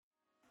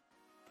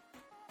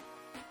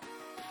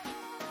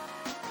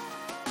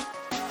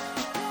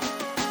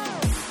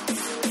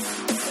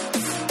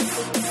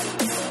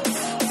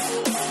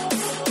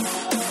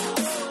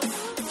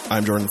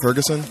I'm Jordan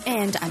Ferguson.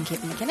 And I'm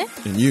Caitlin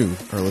McKinnon. And you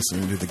are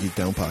listening to the Geek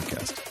Down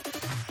Podcast.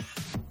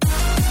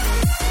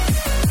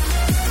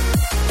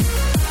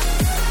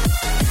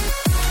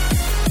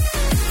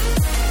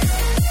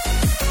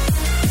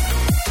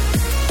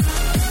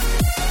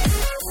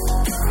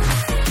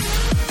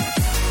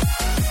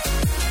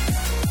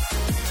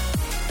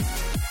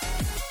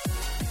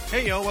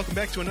 Hey, y'all. Welcome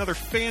back to another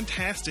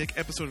fantastic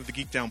episode of the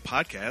Geek Down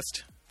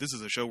Podcast. This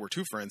is a show where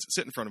two friends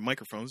sit in front of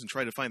microphones and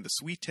try to find the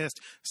sweetest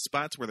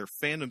spots where their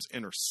fandoms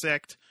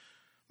intersect.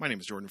 My name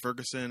is Jordan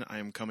Ferguson. I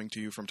am coming to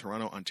you from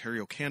Toronto,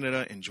 Ontario,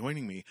 Canada, and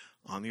joining me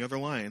on the other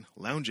line,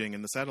 lounging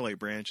in the satellite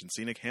branch in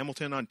scenic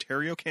Hamilton,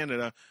 Ontario,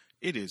 Canada,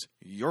 it is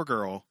your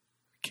girl,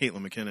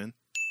 Caitlin McKinnon.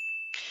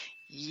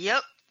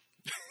 Yep.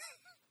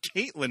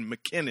 Caitlin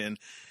McKinnon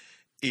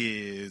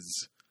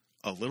is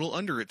a little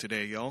under it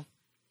today, y'all.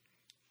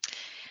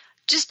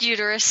 Just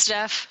uterus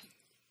stuff.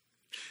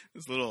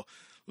 This little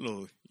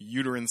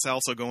uterine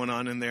salsa going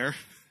on in there.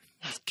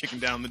 Just kicking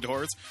down the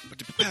doors.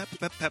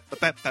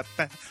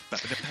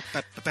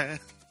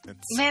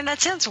 Man, that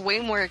sounds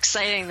way more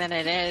exciting than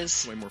it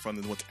is. Way more fun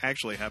than what's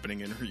actually happening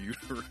in her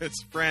uterus.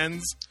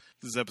 Friends,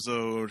 this is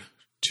episode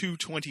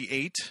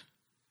 228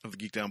 of the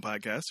Geek Down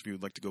Podcast. If you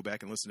would like to go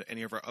back and listen to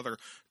any of our other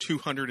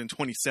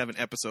 227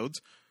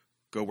 episodes,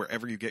 go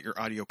wherever you get your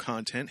audio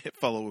content, hit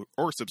follow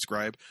or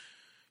subscribe.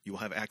 You will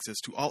have access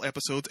to all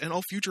episodes and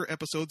all future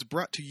episodes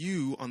brought to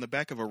you on the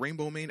back of a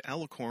rainbow-maned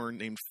alicorn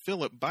named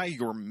Philip by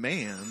your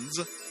mans.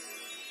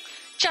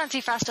 John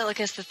C.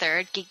 Frostilicus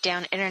III, Geek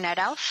Down Internet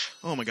Elf.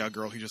 Oh my god,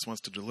 girl, he just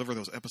wants to deliver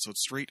those episodes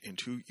straight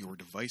into your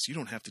device. You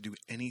don't have to do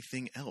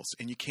anything else,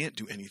 and you can't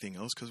do anything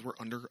else because we're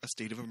under a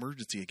state of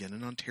emergency again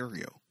in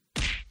Ontario.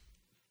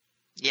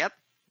 Yep.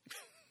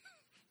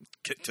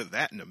 Get to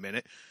that in a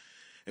minute.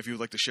 If you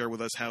would like to share with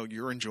us how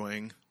you're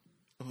enjoying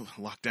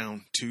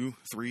lockdown 2,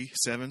 3,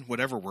 7,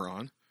 whatever we're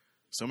on.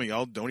 Some of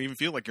y'all don't even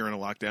feel like you're in a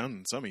lockdown,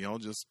 and some of y'all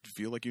just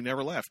feel like you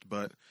never left,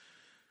 but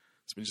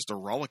it's been just a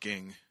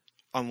rollicking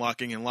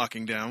unlocking and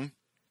locking down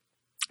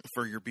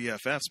for your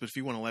BFFs. But if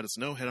you want to let us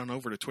know, head on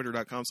over to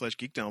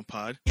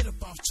twitter.com/geekdownpod.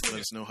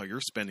 Let us know how you're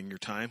spending your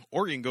time,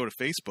 or you can go to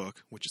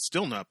Facebook, which has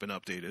still not been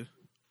updated.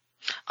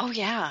 Oh,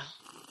 yeah.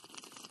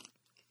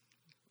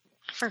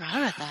 I forgot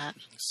about that.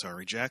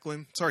 Sorry,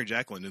 Jacqueline. Sorry,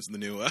 Jacqueline is the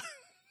new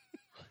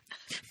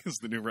is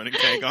the new running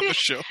tag on the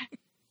show.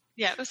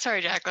 Yeah,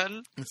 sorry,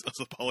 Jacqueline. I was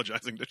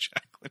apologizing to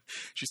Jacqueline.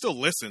 She still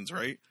listens,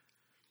 right?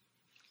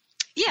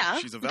 Yeah,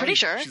 I'm pretty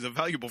sure. She's a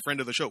valuable friend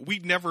of the show. We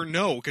never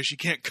know because she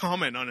can't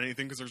comment on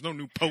anything because there's no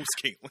new posts,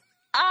 Caitlin.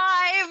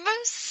 I'm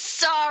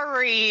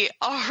sorry,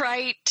 all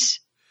right?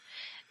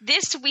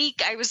 This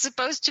week I was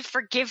supposed to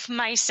forgive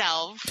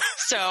myself,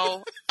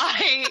 so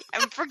I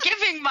am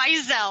forgiving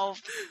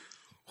myself.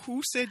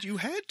 Who said you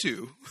had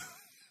to?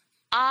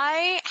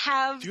 I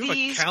have Do you have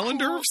these a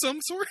calendar of some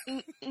sort?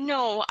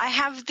 No, I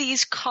have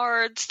these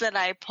cards that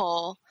I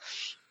pull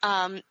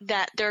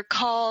that they're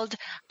called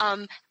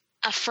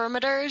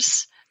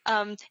affirmators,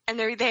 and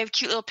they have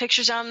cute little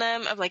pictures on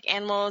them of like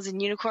animals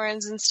and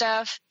unicorns and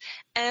stuff.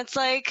 And it's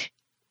like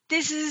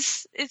it's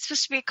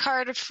supposed to be a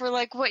card for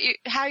like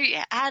how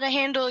to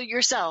handle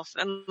yourself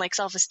and like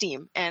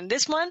self-esteem. And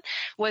this one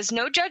was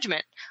no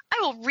judgment. I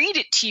will read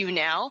it to you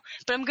now,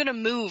 but I'm gonna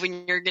move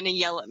and you're gonna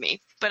yell at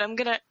me. But I'm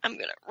gonna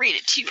read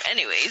it to you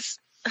anyways.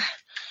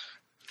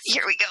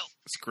 Here we go.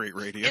 It's great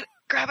radio.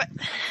 Grab it.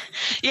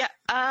 Yeah.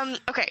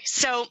 Okay.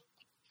 So,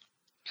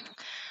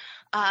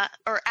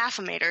 or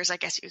affirmators, I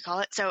guess you could call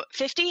it. So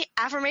 50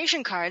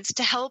 affirmation cards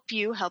to help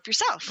you help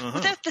yourself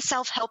without the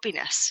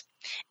self-helpiness.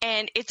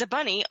 And it's a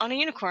bunny on a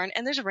unicorn,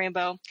 and there's a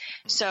rainbow.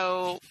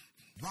 So,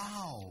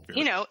 wow.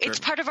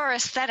 It's part of our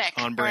aesthetic.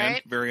 On brand.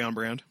 Right? Very on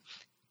brand.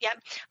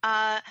 Yep.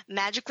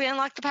 Magically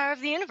unlock the power of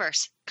the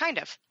universe. Kind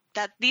of.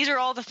 These are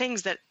all the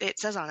things that it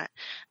says on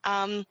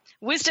it.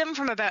 Wisdom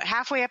from about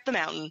halfway up the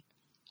mountain.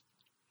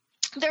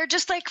 They're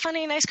just like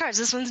funny, nice cards.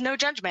 This one's no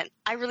judgment.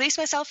 I release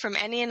myself from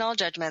any and all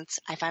judgments.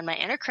 I find my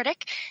inner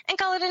critic and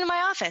call it into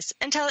my office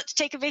and tell it to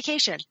take a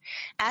vacation.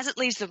 As it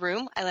leaves the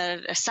room, I let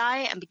it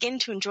sigh and begin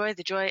to enjoy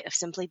the joy of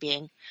simply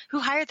being. Who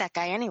hired that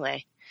guy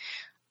anyway?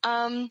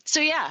 So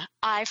yeah,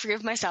 I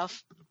forgive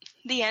myself.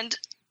 The end.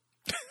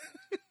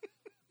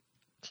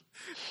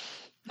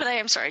 But I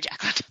am sorry,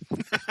 Jacqueline.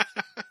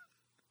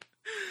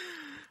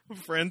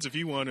 Friends, if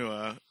you want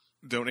to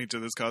donate to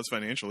this cause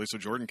financially so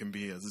Jordan can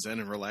be as zen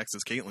and relaxed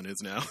as Caitlin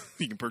is now,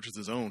 he can purchase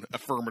his own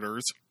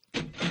affirmators.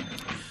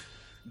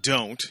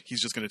 Don't.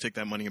 He's just going to take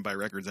that money and buy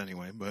records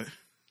anyway, but...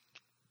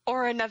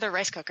 Or another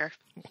rice cooker.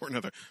 Or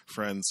another...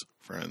 Friends.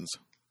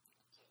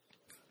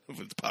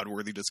 If it's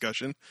pod-worthy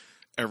discussion,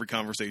 every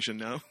conversation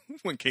now,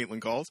 when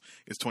Caitlin calls,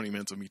 is 20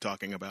 minutes of me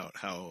talking about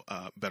how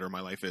better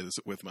my life is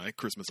with my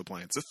Christmas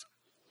appliances.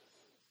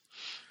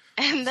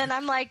 And then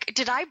I'm like,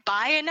 did I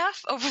buy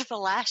enough over the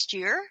last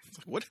year?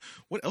 What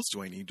else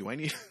do I need? Do I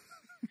need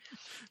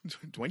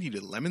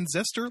a lemon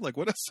zester? Like,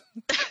 what else?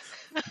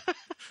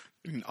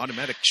 An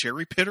automatic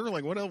cherry pitter?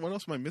 Like, what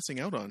else am I missing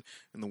out on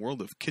in the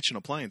world of kitchen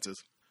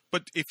appliances?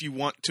 But if you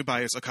want to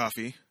buy us a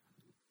coffee,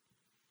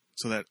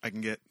 so that I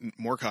can get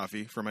more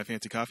coffee for my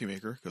fancy coffee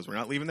maker because we're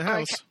not leaving the Or I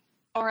house.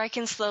 Or I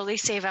can slowly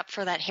save up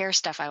for that hair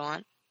stuff I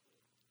want.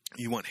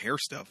 You want hair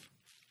stuff?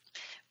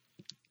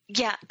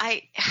 Yeah,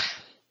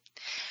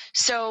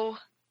 so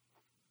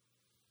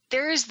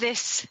there is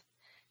this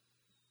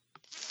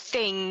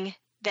thing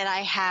that I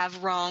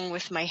have wrong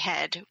with my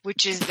head,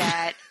 which is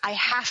that I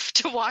have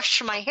to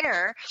wash my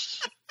hair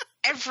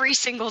every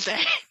single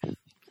day.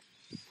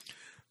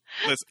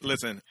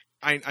 Listen,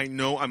 I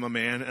know I'm a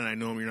man and I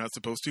know you're not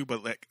supposed to,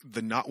 but like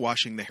the not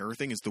washing the hair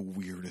thing is the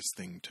weirdest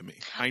thing to me.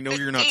 I know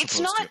you're not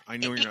supposed to. I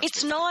know you're not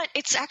It's supposed not.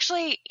 It's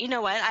actually, you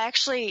know what? I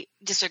actually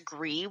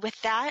disagree with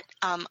that.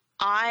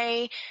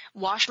 I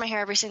wash my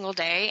hair every single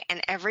day, and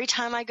every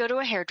time I go to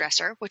a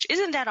hairdresser, which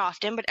isn't that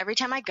often, but every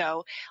time I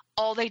go,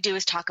 all they do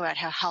is talk about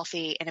how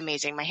healthy and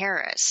amazing my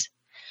hair is.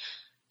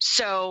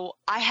 So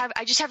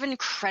I just have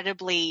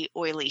incredibly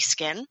oily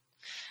skin,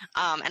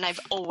 and I've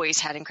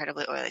always had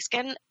incredibly oily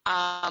skin.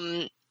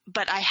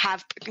 But I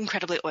have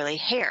incredibly oily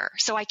hair,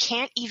 so I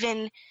can't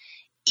even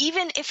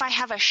if I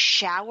have a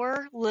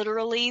shower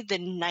literally the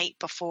night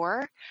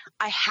before,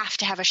 I have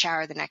to have a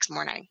shower the next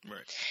morning.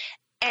 Right.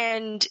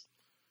 And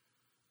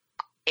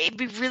it'd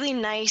be really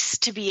nice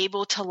to be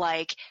able to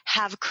like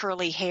have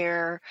curly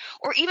hair,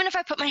 or even if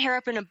I put my hair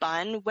up in a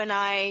bun, when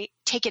I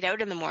take it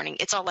out in the morning,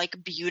 it's all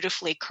like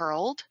beautifully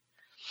curled.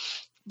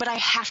 But I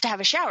have to have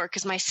a shower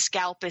because my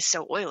scalp is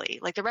so oily.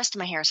 Like the rest of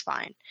my hair is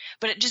fine,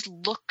 but it just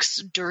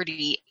looks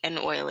dirty and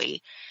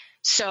oily.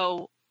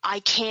 So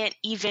I can't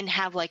even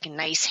have like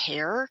nice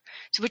hair,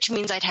 so which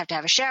means I'd have to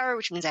have a shower,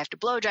 which means I have to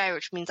blow dry,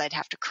 which means I'd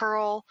have to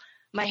curl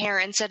my hair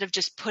instead of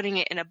just putting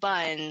it in a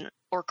bun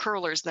or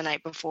curlers the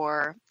night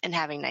before and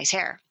having nice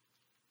hair.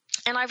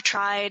 And I've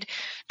tried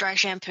dry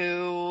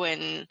shampoo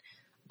and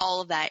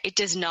all of that. It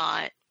does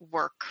not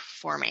work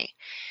for me.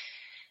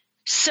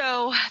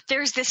 So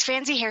there's this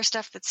fancy hair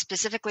stuff that's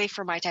specifically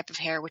for my type of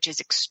hair, which is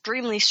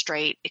extremely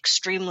straight,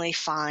 extremely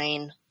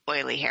fine,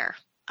 oily hair.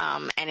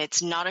 And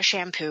it's not a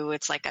shampoo.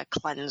 It's like a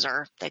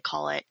cleanser, they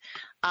call it.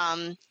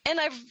 And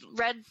I've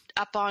read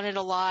up on it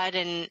a lot,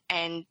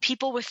 and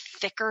people with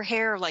thicker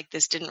hair, like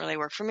this didn't really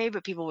work for me,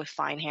 but people with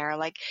fine hair,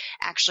 like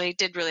actually it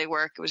did really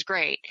work. It was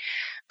great.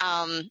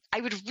 I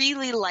would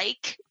really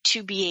like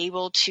to be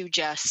able to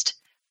just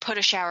put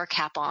a shower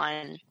cap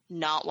on,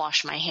 not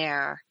wash my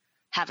hair,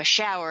 have a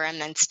shower, and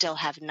then still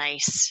have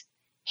nice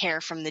hair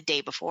from the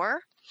day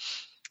before.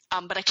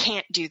 But I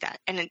can't do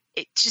that. And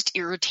it's just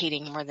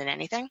irritating more than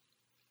anything.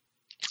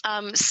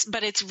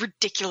 But it's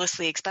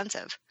ridiculously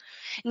expensive.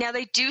 Now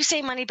they do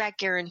say money back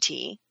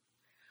guarantee,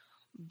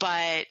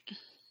 but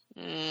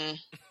I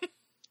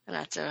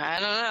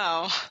don't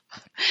know.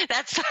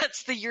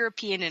 That's the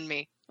European in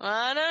me.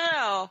 I don't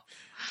know.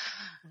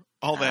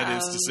 All that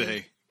is to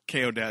say,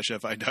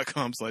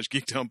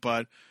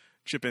 ko-fi.com/geekdownpod.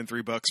 Chip in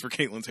 $3 for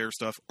Caitlin's hair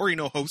stuff, or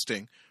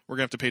hosting. We're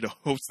gonna have to pay to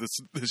host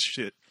this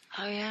shit.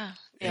 Oh yeah,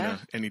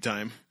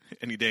 Anytime,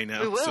 any day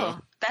now. We will.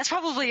 So. That's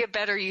probably a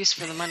better use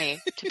for the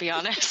money, to be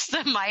honest,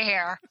 than my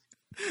hair.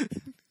 Do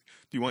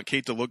you want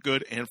Kate to look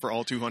good, and for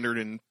all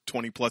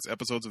 220 plus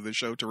episodes of this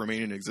show to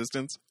remain in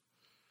existence?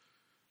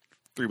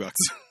 $3.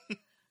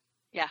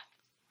 Yeah.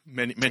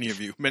 Many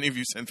of you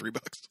send $3.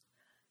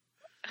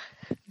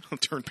 I'll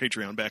turn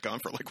Patreon back on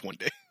for like one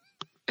day.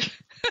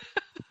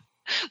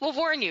 We'll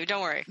warn you.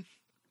 Don't worry.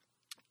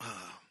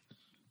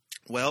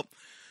 Well,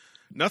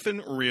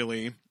 nothing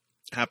really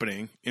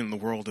happening in the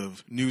world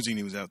of newsy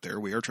news out there.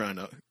 We are trying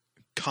to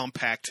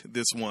compact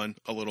this one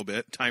a little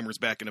bit. Timer's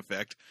back in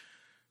effect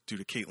due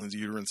to Caitlin's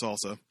uterine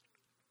salsa,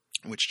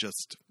 which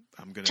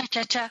I'm going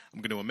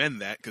to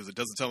amend that because it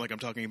doesn't sound like I'm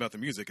talking about the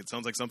music. It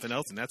sounds like something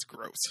else, and that's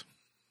gross.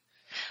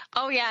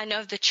 Oh, yeah.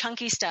 No, the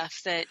chunky stuff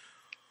that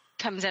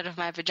comes out of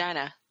my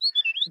vagina.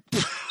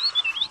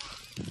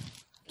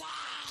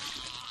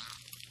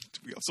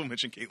 We also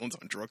mentioned Caitlin's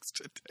on drugs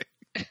today.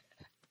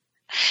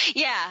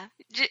 Yeah,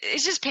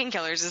 it's just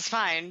painkillers. It's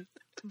fine.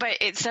 But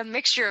it's a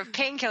mixture of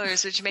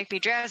painkillers, which make me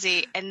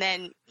drowsy, and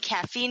then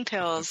caffeine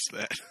pills,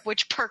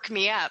 which perk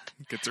me up.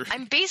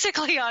 I'm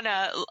basically on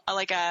a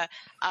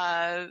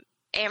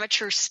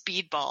amateur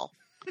speedball.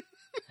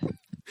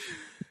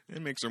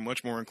 It makes her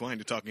much more inclined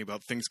to talking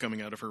about things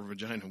coming out of her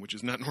vagina, which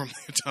is not normally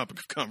a topic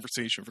of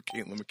conversation for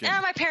Caitlin McKinney.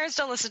 Yeah, my parents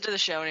don't listen to the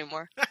show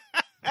anymore.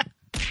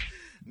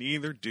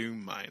 Neither do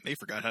mine. They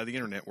forgot how the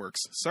internet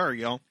works.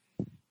 Sorry, y'all.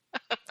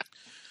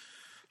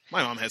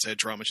 My mom has head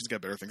trauma. She's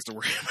got better things to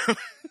worry about.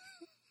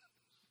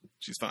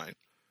 She's fine.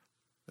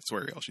 I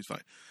swear, y'all, she's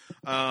fine.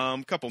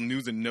 A couple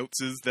news and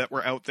noteses that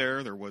were out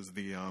there. There was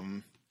the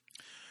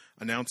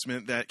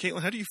announcement that...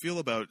 Caitlin, how do you feel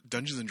about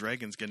Dungeons &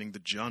 Dragons getting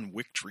the John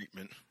Wick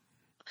treatment?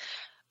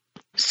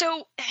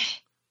 So,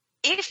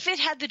 if it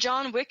had the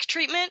John Wick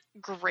treatment,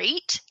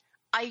 great.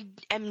 I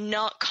am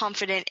not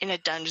confident in a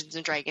Dungeons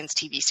 & Dragons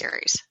TV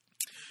series.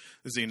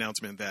 This is the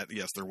announcement that,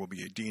 yes, there will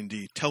be a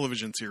D&D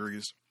television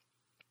series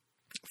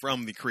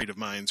from the creative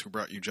minds who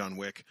brought you John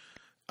Wick,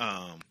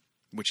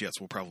 which, yes,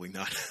 will probably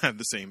not have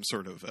the same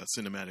sort of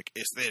cinematic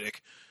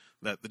aesthetic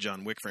that the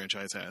John Wick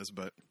franchise has,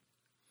 but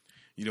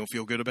you don't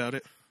feel good about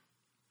it?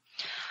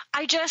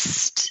 I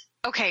just...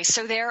 Okay,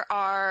 so there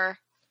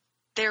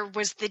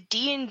was the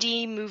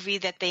D&D movie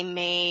that they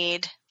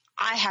made,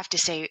 I have to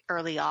say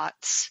early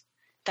aughts,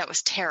 that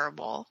was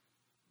terrible.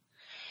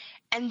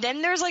 And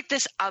then there's like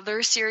this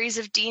other series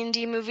of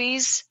D&D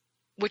movies,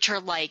 which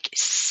are like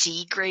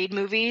C grade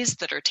movies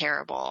that are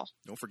terrible.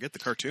 Don't forget the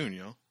cartoon,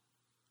 yo.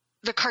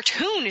 The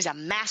cartoon is a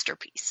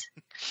masterpiece.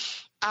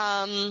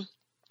 And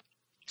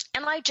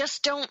I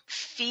just don't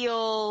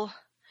feel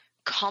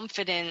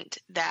confident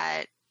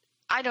that,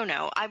 I don't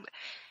know,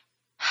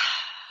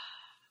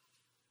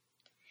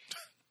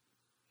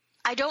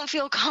 I don't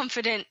feel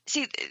confident.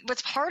 See,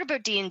 what's hard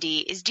about D&D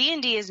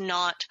is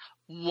not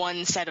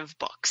one set of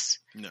books.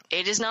 No.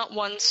 It is not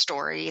one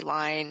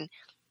storyline.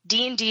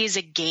 D&D is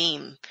a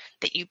game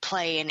that you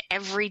play, and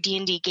every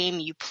D&D game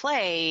you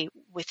play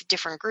with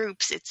different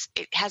groups,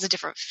 it has a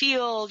different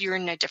feel. You're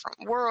in a different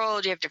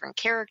world. You have different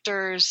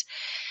characters.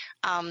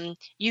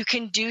 You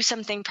can do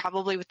something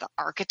probably with the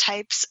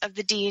archetypes of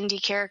the D&D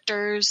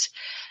characters,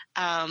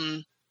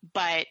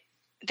 but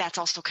that's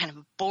also kind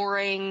of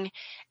boring.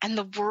 And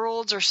the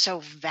worlds are so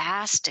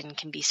vast and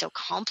can be so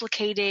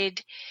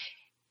complicated.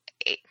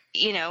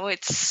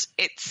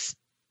 It's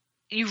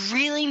you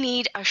really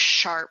need a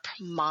sharp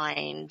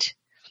mind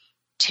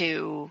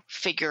to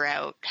figure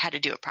out how to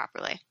do it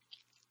properly.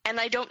 And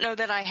I don't know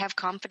that I have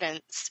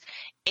confidence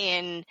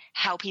in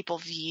how people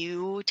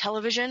view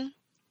television,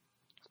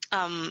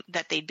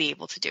 that they'd be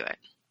able to do it.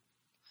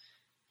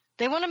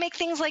 They want to make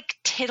things like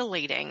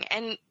titillating,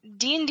 and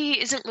D&D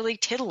isn't really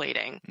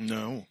titillating.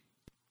 No.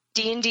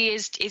 D&D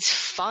is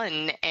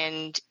fun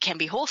and can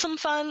be wholesome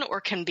fun or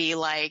can be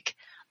like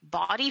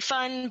body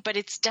fun, but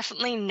it's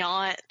definitely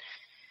not.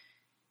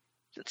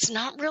 It's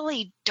not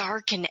really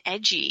dark and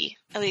edgy,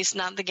 at least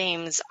not the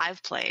games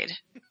I've played.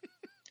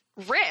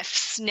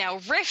 Rifts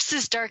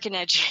is dark and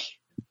edgy,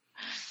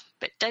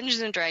 but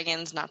Dungeons and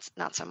Dragons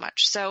not so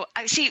much. So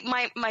I see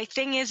my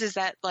thing is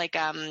that like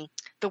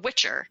The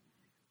Witcher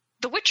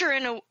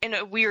in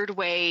a weird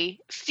way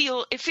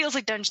feels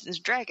like Dungeons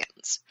and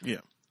Dragons.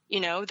 Yeah.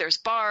 There's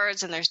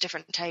bards and there's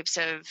different types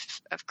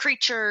of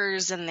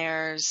creatures, and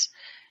there's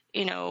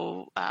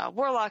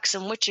warlocks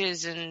and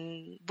witches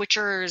and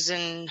witchers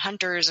and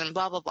hunters and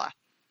blah, blah, blah.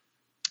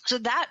 So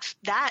that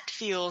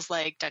feels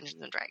like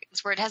Dungeons and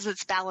Dragons, where it has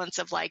this balance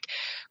of like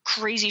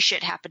crazy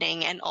shit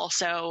happening and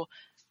also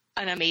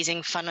an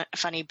amazing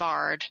funny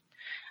bard,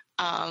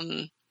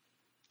 and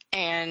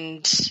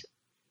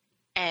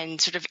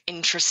sort of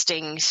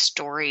interesting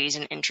stories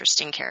and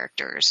interesting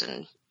characters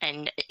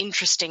and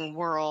interesting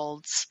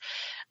worlds.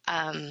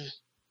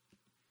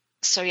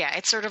 So yeah,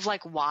 it's sort of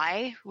like,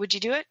 why would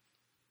you do it?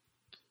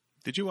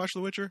 Did you watch The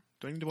Witcher?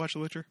 Do I need to watch The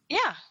Witcher?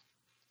 Yeah.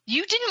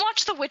 You didn't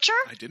watch The Witcher?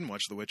 I didn't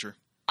watch The Witcher.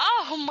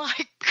 Oh my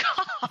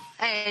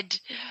God.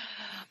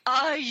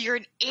 Oh, you're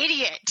an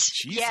idiot.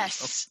 Jesus.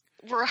 Yes.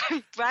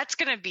 That's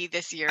going to be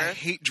this year. I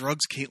hate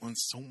drugs, Caitlin,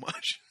 so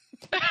much.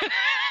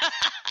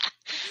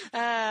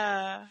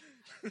 All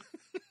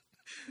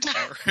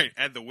right,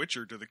 add The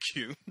Witcher to the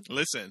queue.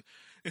 Listen,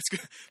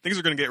 things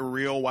are going to get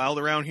real wild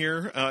around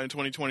here in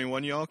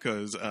 2021, y'all,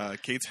 because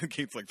Kate's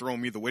like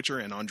throwing me The Witcher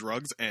and on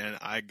drugs, and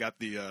I got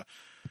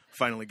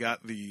finally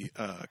got the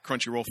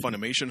Crunchyroll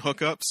Funimation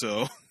hookup,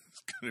 so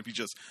it's going to be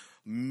just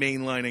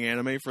mainlining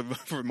anime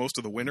for most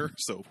of the winter.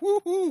 So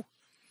woohoo!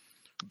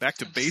 Back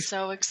to basics.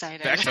 So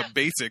excited. Back to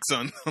basics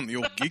on the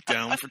old Geek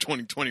Down for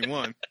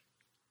 2021.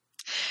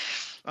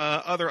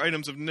 Other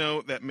items of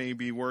note that may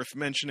be worth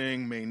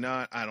mentioning, may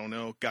not, I don't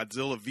know.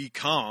 Godzilla v.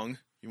 Kong.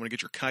 You want to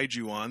get your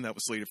kaiju on. That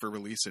was slated for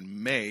release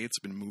in May. It's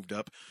been moved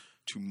up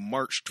to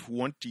March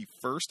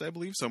 21st, I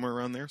believe. Somewhere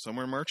around there.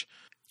 Somewhere in March.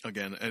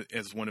 Again,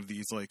 as one of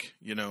these, like,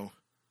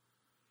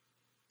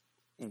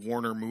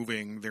 Warner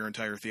moving their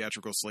entire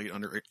theatrical slate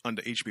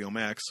onto HBO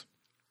Max.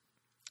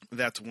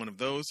 That's one of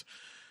those.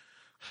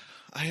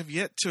 I have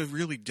yet to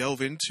really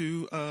delve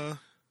into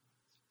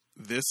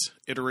this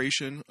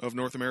iteration of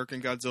North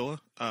American Godzilla.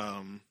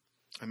 I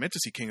meant to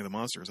see King of the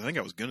Monsters. I think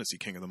I was going to see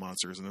King of the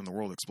Monsters, and then the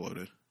world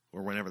exploded.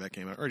 Or whenever that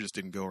came out. Or I just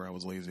didn't go, or I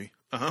was lazy.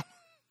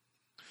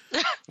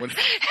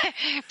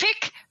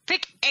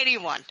 Pick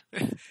anyone.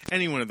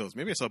 Any one of those.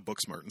 Maybe I saw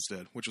Booksmart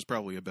instead, which was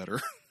probably a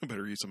better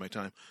use of my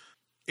time.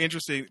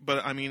 Interesting,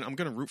 but I mean, I'm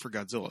going to root for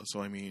Godzilla,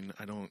 so I mean,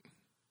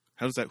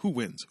 how does that, who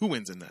wins? Who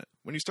wins in that?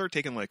 When you start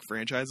taking like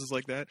franchises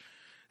like that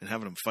and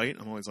having them fight,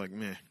 I'm always like,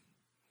 meh.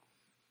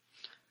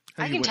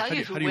 I can tell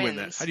you who wins. How do you win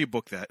that? How do you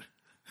book that?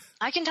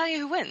 I can tell you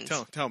who wins.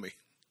 Tell me.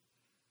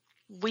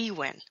 We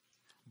win.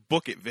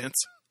 Book it, Vince.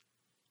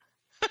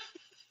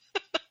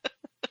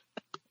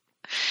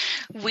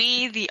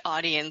 We, the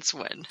audience,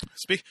 win.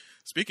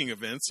 Speaking of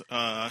Vince,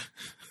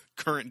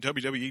 current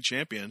WWE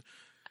champion,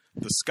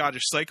 the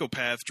Scottish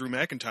psychopath Drew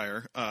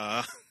McIntyre,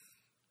 got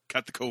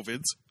the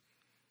COVIDs.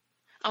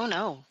 Oh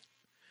no!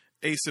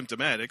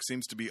 Asymptomatic,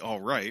 seems to be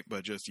all right,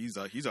 but just he's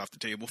off the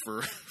table for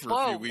a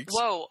few weeks.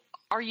 Whoa!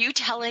 Are you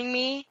telling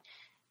me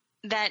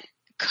that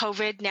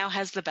COVID now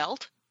has the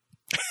belt?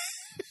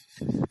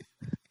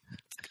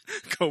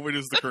 COVID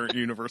is the current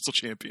Universal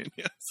Champion.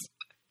 Yes.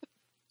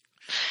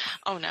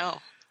 Oh no!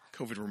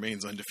 COVID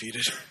remains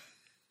undefeated.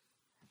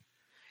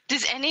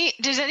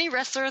 Does any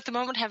wrestler at the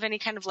moment have any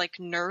kind of like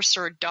nurse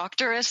or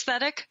doctor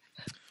aesthetic?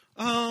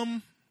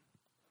 I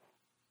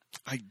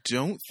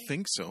don't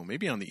think so.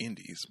 Maybe on the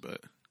indies,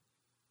 but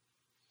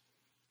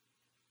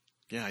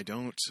yeah, I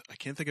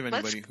can't think of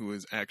anybody who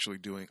is actually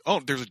doing. Oh,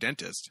 there's a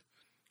dentist.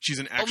 She's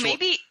an actual.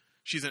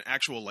 She's an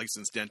actual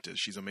licensed dentist.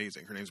 She's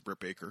amazing. Her name's Britt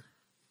Baker.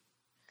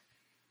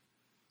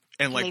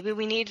 And like maybe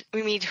we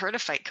need her to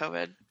fight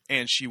COVID.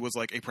 And she was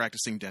like a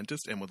practicing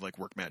dentist and would like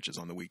work matches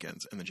on the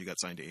weekends, and then she got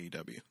signed to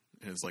AEW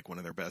and is like one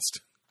of their best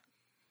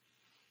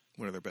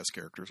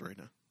characters right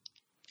now.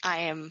 I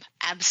am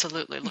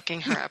absolutely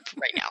looking her up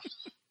right now.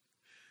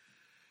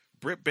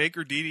 Britt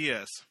Baker,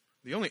 DDS.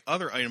 The only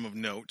other item of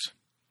note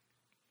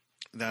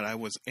that I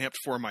was amped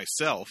for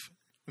myself,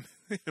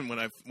 and when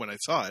I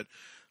saw it,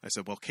 I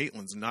said, well,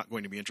 Caitlin's not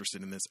going to be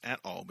interested in this at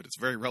all, but it's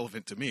very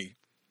relevant to me.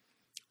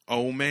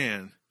 Oh,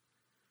 man.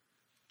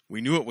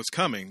 We knew it was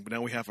coming, but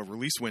now we have a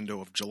release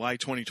window of July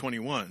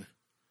 2021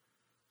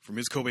 for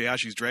Ms.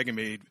 Kobayashi's Dragon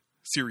Maid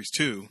Series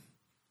 2.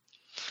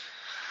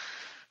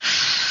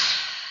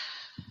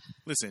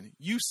 Listen,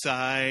 you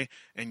sigh,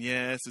 and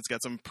yes, it's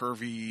got some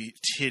pervy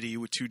titty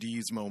with 2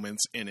 Ds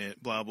moments in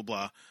it, blah, blah,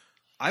 blah.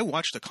 I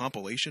watched a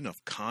compilation of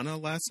Kana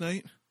last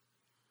night,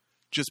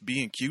 just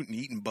being cute and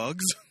eating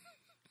bugs.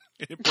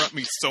 It brought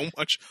me so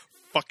much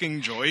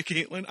fucking joy,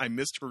 Caitlin. I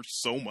missed her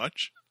so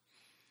much.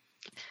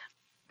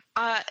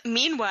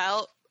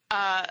 Meanwhile,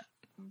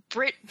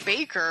 Britt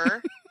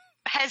Baker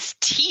has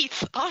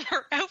teeth on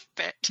her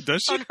outfit.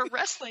 Does she? On her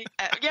wrestling.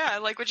 Yeah,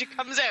 like when she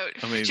comes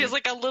out. Amazing. She has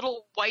like a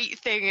little white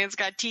thing and it's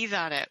got teeth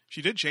on it.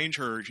 She did change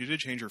her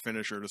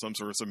finisher to some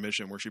sort of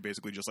submission where she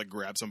basically just like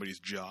grabs somebody's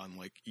jaw and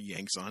like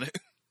yanks on it.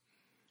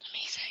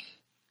 Amazing.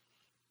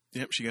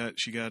 Yep,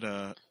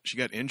 she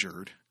got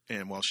injured,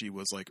 and while she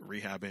was like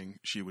rehabbing,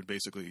 she would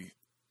basically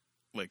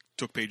like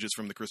took pages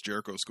from the Chris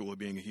Jericho school of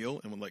being a heel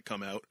and would like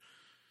come out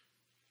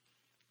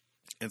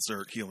and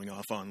start healing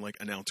off on like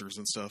announcers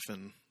and stuff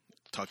and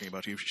talking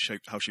about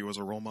how she was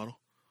a role model.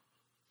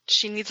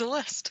 She needs a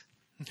list.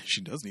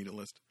 She does need a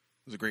list.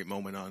 It was a great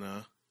moment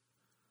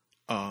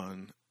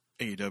on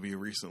AEW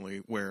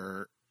recently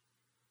where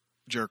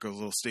Jericho's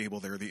little stable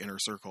there, the Inner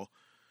Circle.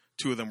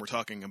 2 of them were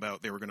talking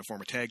about they were going to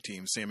form a tag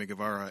team, Sammy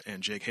Guevara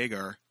and Jake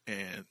Hagar,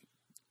 and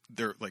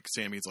they're like,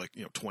 Sammy's like,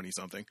 20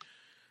 something.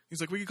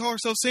 He's like, we could call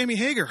ourselves Sammy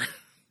Hagar.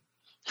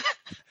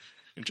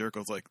 And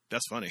Jericho's like,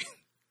 that's funny.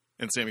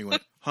 And Sammy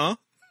went, huh?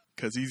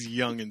 Because he's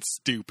young and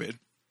stupid.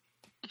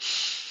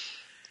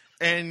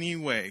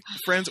 Anyway,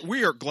 friends,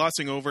 we are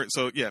glossing over it.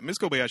 So, yeah, Ms.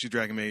 Kobayashi's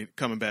Dragon Maid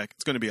coming back.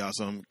 It's going to be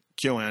awesome.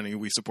 KyoAni,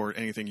 we support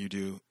anything you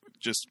do.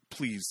 Just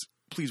please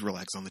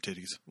relax on the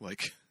titties,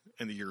 like,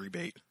 and the Yuri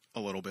bait a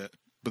little bit.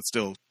 But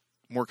still,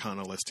 more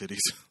Kana, less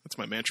titties. That's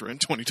my mantra in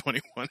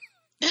 2021.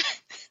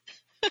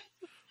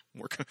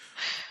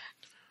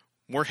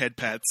 More head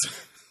pats,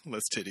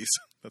 less titties.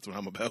 That's what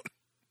I'm about.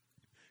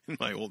 In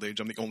my old age,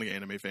 I'm the only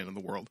anime fan in the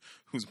world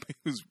who's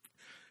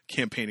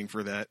campaigning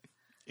for that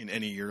in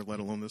any year, let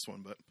alone this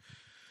one. But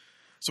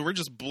so we're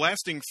just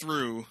blasting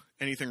through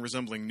anything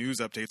resembling news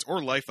updates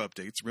or life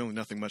updates. Really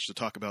nothing much to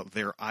talk about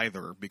there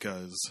either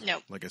because,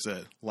 like I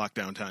said,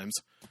 lockdown times.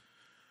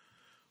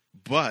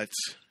 But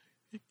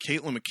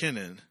Caitlin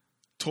McKinnon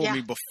told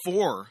me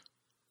before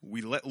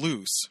we let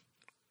loose,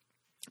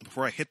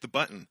 before I hit the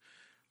button,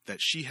 that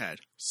she had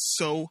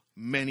so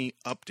many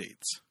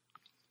updates.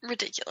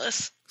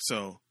 Ridiculous.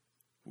 So,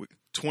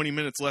 20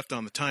 minutes left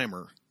on the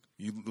timer.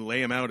 You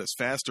lay them out as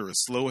fast or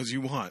as slow as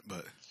you want,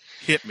 but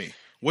hit me.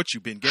 What you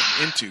been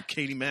getting into,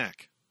 Katie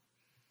Mack?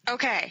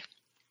 Okay.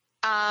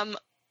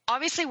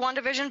 Obviously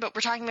WandaVision, but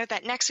we're talking about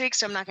that next week,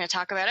 so I'm not going to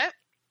talk about it.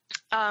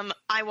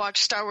 I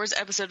watched Star Wars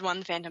Episode 1,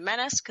 The Phantom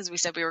Menace, because we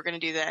said we were going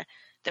to do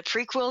the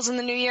prequels in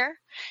the new year.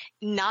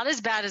 Not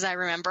as bad as I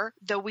remember,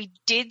 though we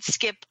did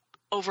skip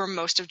over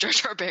most of Jar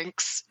Jar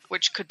Binks,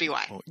 which could be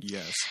why. Oh,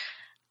 yes.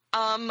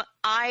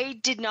 I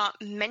did not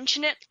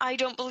mention it, I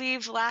don't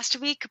believe, last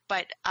week,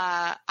 but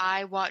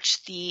I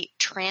watched the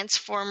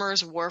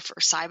Transformers War for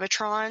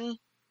Cybertron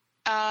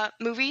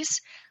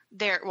movies.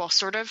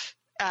 Sort of.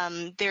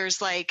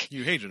 There's like...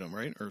 You hated them,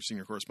 right? Or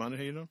senior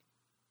correspondent hated them?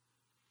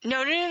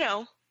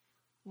 No.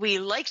 We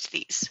liked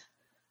these.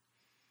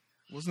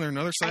 Wasn't there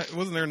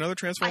another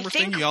Transformers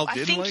thing y'all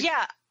did like?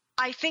 Yeah.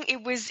 I think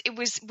it was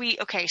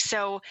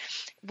so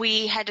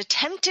we had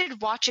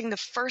attempted watching the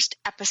first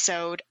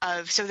episode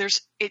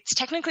it's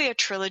technically a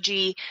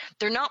trilogy.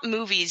 They're not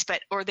movies,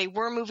 or they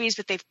were movies,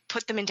 but they've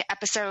put them into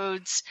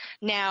episodes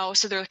now.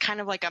 So they're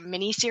kind of like a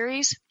mini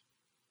series.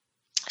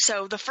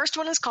 So the first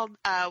one is called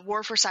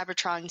War for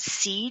Cybertron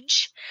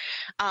Siege.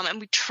 And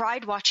we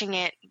tried watching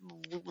it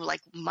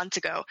like months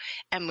ago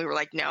and we were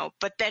like, no,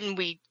 but then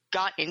we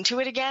got into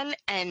it again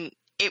and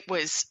it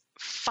was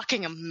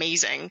fucking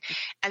amazing.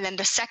 And then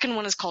the second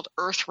one is called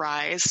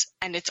Earthrise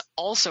and it's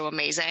also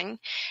amazing.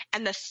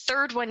 And the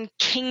third one,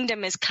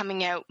 Kingdom, is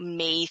coming out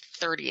May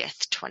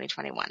 30th,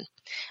 2021.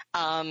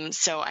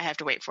 So I have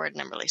to wait for it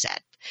and I'm really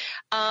sad.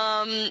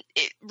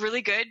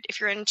 Really good if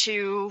you're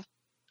into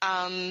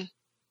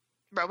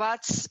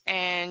robots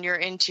and you're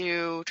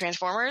into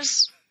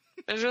Transformers.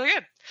 It was really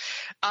good.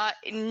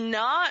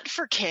 Not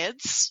for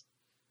kids,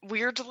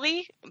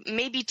 weirdly.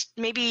 Maybe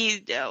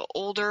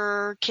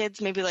older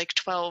kids, maybe like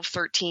 12,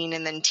 13,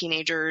 and then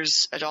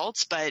teenagers,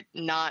 adults, but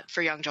not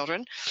for young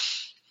children.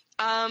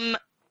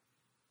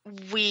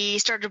 We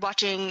started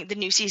watching the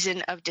new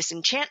season of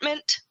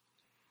Disenchantment.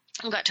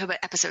 We got to about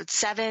episode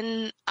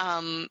 7.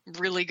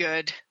 Really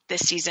good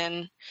this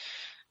season.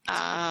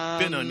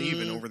 Been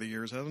uneven over the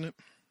years, hasn't it?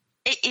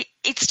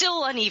 It's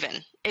still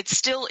uneven. It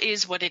still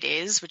is what it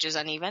is, which is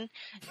uneven.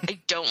 I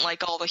don't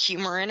like all the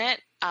humor in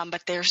it,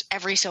 but there's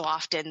every so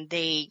often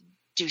they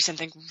do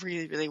something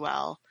really, really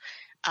well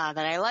that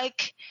I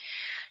like.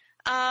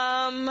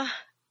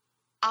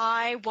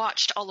 I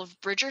watched all of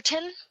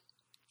Bridgerton.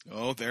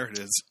 Oh, there it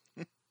is.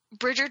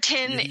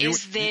 Bridgerton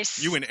is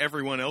this... You and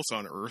everyone else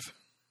on Earth.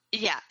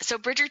 Yeah, so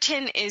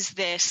Bridgerton is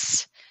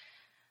this...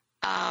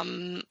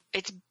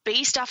 it's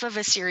based off of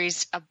a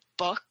series of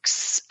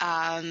books.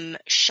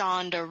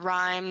 Shonda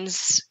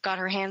Rhimes got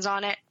her hands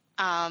on it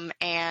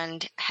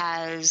and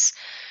has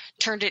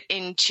turned it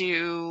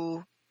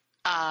into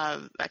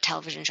a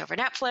television show for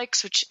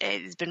Netflix, which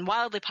has been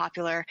wildly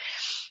popular.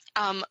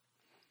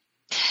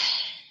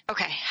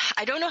 Okay,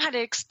 I don't know how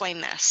to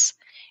explain this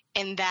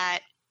in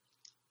that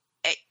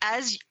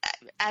as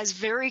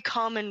very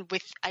common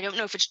with, I don't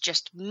know if it's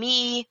just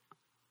me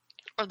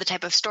or the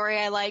type of story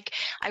I like,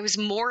 I was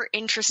more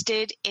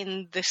interested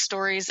in the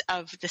stories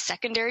of the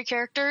secondary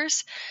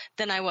characters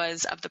than I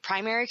was of the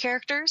primary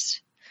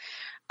characters.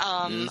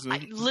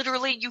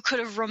 Literally, you could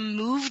have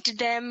removed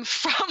them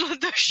from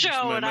the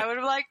show, and I would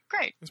have been like,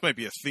 great. This might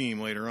be a theme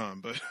later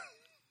on, but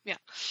yeah.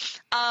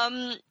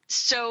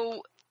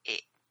 So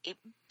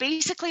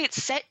basically,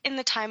 it's set in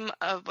the time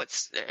of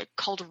what's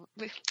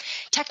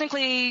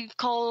technically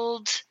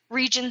called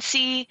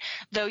Regency,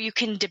 though you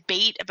can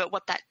debate about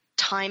what that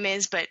time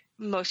is, but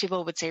most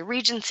people would say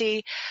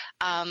Regency.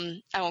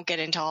 I won't get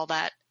into all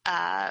that,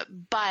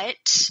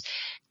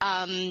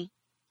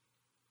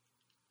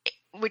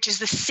 which is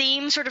the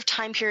same sort of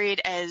time period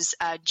as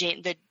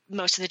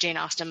most of the Jane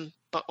Austen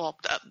book. Well,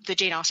 the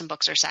Jane Austen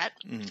books are set,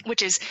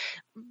 which is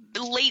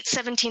late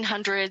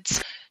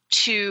 1700s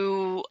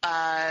to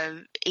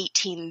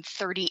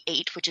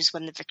 1838, which is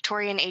when the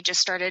Victorian ages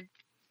started.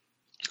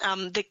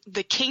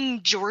 The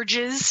King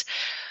Georges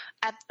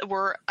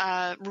were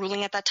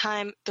ruling at that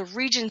time. The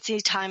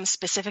Regency time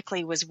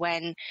specifically was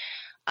when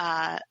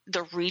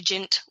the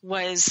regent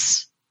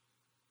was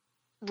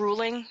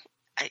ruling.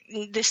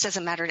 This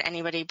doesn't matter to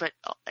anybody, but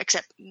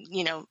except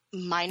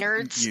my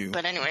nerds. You.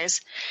 But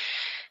anyways,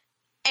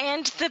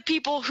 and the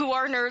people who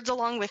are nerds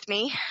along with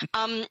me.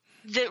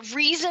 The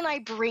reason I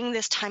bring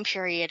this time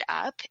period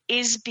up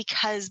is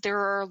because there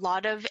are a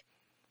lot of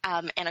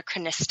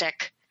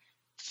anachronistic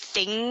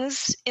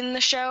things in the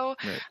show.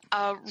 Right.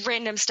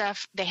 Random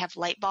stuff. They have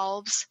light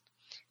bulbs.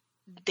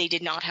 They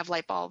did not have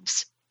light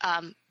bulbs.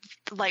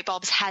 Light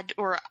bulbs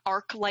or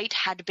arc light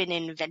had been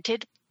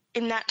invented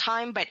in that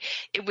time, but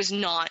it was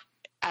not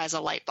as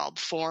a light bulb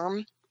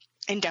form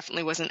and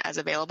definitely wasn't as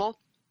available.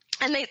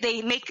 And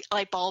they make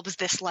light bulbs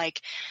this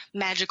like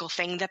magical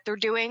thing that they're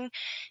doing.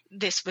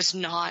 This was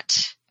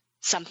not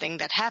something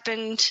that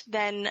happened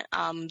then.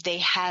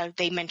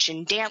 They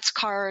mentioned dance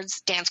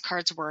cards. Dance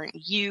cards weren't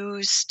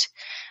used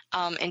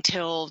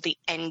until the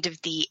end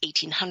of the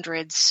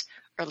 1800s,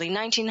 early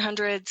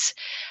 1900s.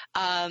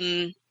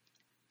 The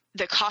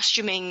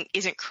costuming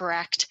isn't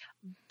correct,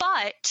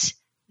 but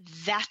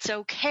that's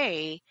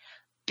okay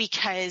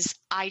because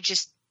I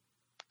just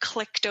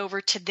clicked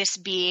over to this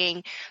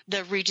being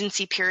the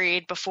Regency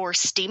period before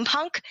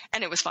steampunk,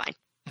 and it was fine.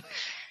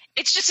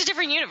 It's just a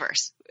different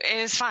universe.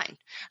 It's fine.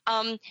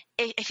 I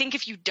think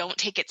if you don't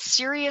take it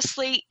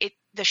seriously,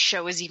 the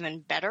show is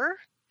even better.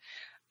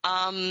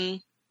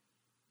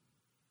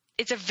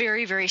 It's a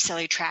very, very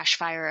silly trash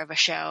fire of a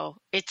show.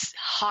 It's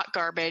hot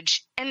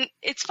garbage, and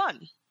it's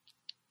fun.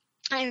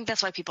 I think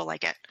that's why people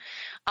like it.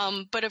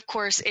 But of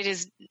course,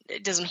 it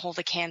doesn't hold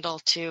a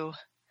candle to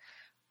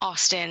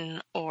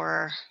Austen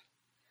or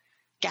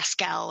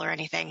Gaskell or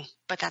anything,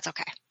 but that's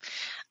okay.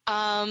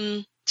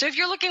 So if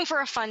you're looking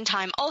for a fun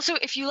time, also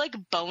if you like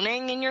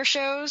boning in your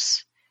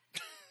shows,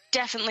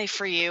 definitely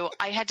for you.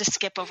 I had to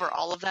skip over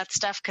all of that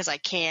stuff because I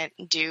can't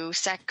do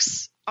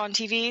sex on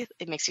TV.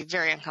 It makes me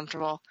very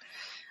uncomfortable.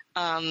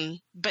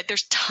 But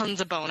there's tons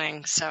of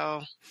boning,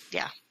 so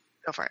yeah,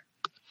 go for it.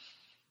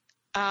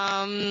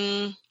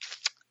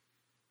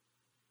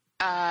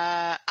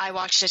 I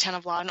watched a ton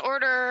of Law and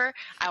Order.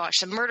 I watched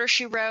some Murder,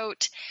 She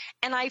Wrote,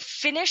 and I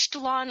finished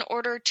Law and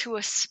Order to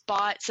a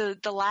spot. So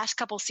the last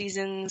couple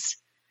seasons,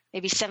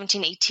 maybe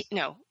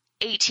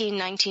 18,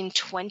 19,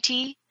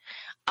 20.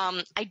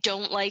 I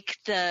don't like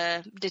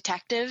the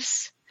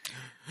detectives.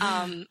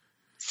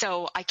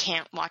 So I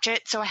can't watch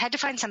it. So I had to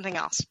find something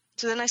else.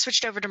 So then I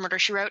switched over to Murder,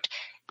 She Wrote.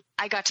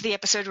 I got to the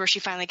episode where she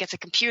finally gets a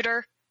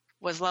computer.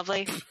 Was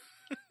lovely.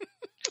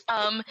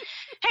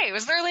 Hey, it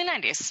was the early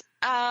 90s.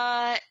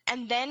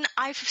 And then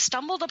I've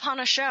stumbled upon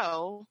a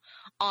show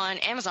on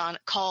Amazon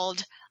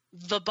called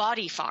The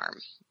Body Farm.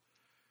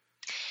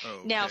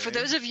 Now, for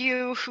those of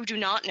you who do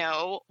not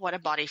know what a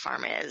body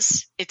farm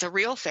is, it's a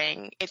real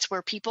thing. It's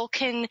where people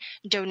can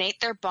donate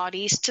their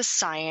bodies to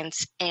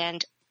science,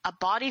 and a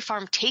body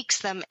farm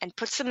takes them and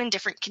puts them in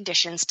different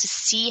conditions to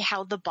see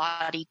how the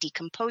body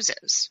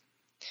decomposes.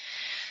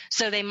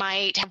 So they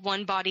might have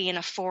one body in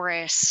a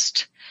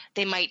forest.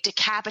 They might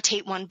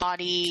decapitate one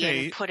body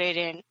and put it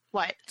in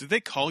what? Did they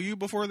call you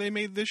before they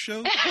made this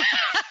show?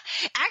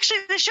 Actually,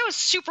 this show is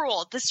super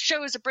old. This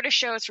show is a British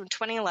show. It's from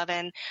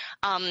 2011.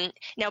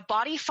 Now,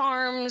 body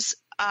farms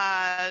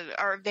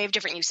they have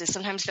different uses.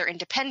 Sometimes they're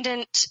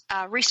independent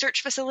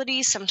research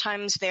facilities.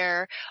 Sometimes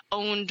they're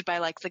owned by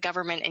like the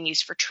government and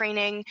used for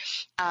training.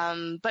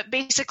 But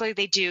basically,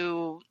 they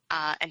do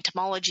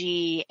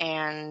entomology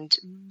and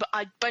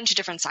a bunch of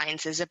different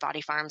sciences at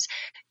body farms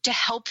to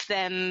help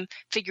them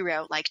figure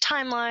out like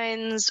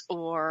timelines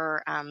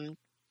or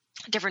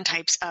different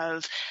types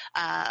of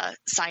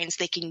science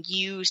they can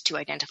use to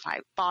identify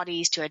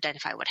bodies, to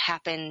identify what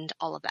happened,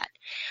 all of that.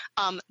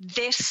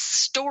 This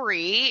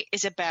story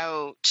is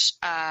about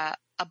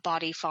a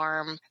body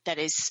farm that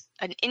is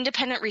an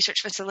independent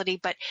research facility,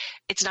 but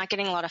it's not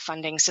getting a lot of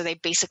funding, so they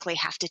basically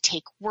have to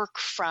take work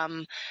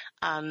from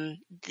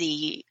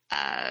the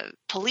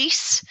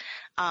police.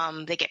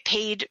 They get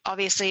paid,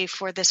 obviously,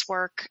 for this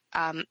work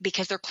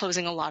because they're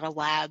closing a lot of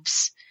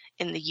labs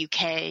in the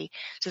UK,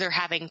 so they're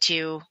having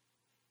to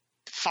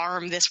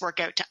farm this work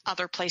out to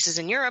other places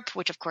in Europe,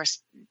 which of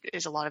course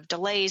is a lot of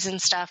delays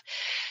and stuff.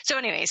 So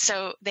anyway,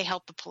 so they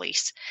help the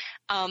police.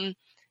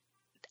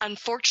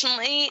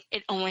 Unfortunately,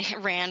 it only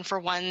ran for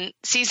one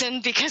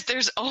season because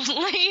there's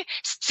only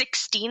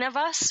 16 of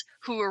us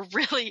who are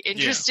really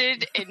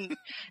interested in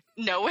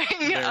knowing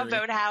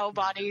about how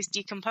bodies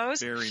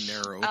decompose. Very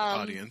narrow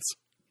audience.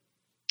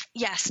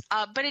 Yes,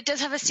 but it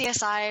does have a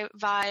CSI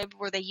vibe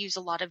where they use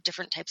a lot of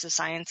different types of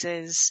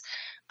sciences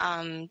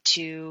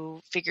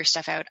to figure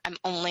stuff out. I've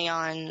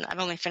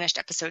only finished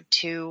episode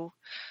 2.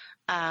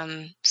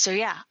 So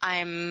yeah,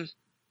 I'm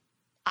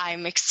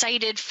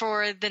excited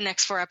for the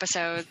next 4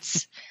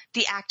 episodes.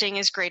 The acting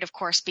is great, of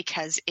course,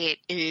 because it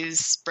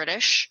is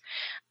British.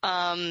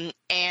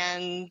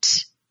 And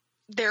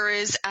there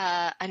is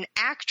an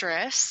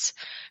actress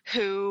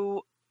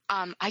who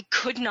I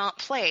could not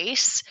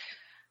place,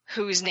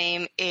 whose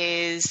name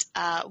is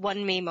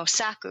Wunmi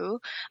Mosaku.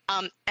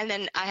 And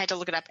then I had to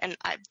look it up, and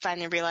I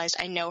finally realized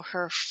I know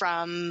her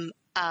from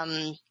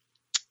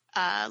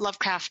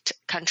Lovecraft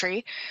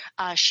Country.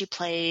 She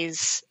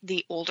plays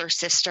the older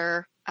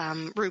sister,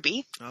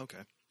 Ruby. Okay.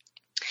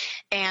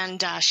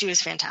 And she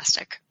was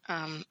fantastic.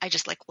 I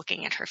just like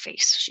looking at her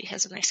face. She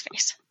has a nice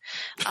face.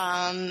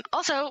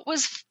 Also,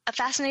 was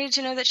fascinated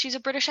to know that she's a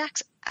British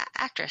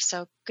actress,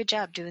 so good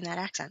job doing that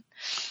accent.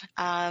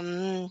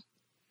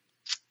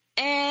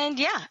 And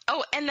yeah.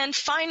 Oh, and then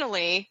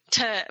finally,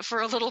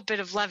 for a little bit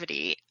of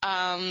levity,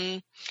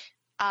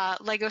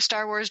 Lego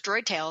Star Wars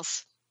Droid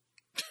Tales.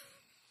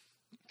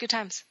 Good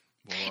times.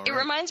 Well, it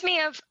reminds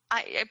me of,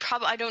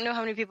 I don't know how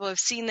many people have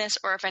seen this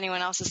or if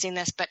anyone else has seen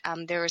this, but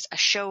there was a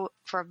show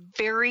for a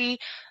very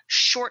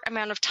short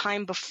amount of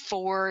time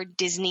before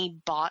Disney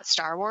bought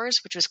Star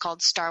Wars, which was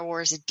called Star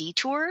Wars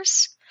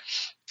Detours.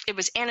 It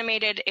was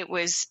animated. It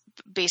was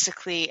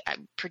basically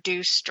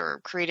produced or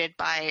created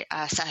by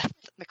Seth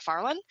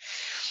MacFarlane.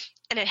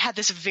 And it had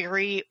this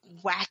very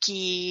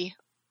wacky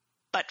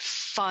but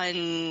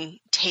fun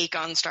take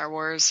on Star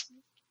Wars.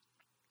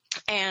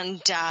 And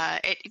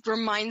it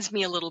reminds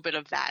me a little bit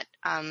of that.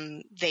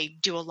 They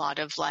do a lot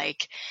of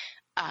like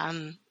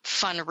fun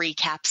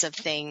recaps of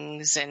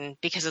things, and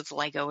because it's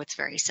Lego, it's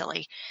very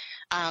silly.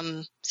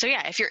 So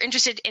yeah, if you're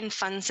interested in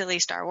fun, silly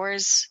Star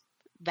Wars,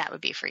 that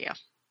would be for you.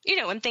 You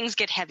know, when things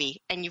get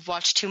heavy and you've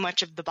watched too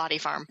much of The Body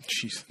Farm.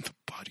 Jeez, The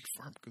Body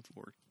Farm, good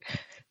lord.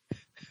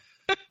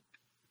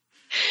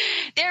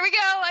 There we go,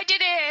 I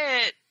did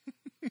it!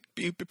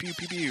 Pew, pew, pew,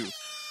 pew,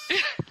 pew.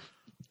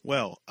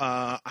 Well,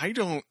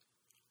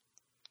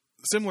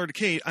 similar to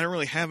Kate, I don't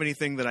really have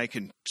anything that I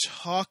can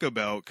talk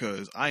about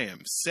because I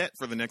am set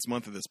for the next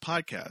month of this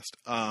podcast.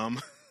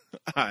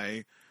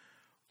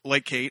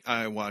 Like Kate,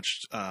 I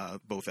watched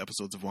both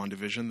episodes of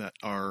WandaVision that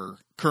are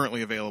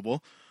currently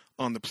available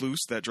on the Plus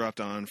that dropped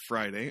on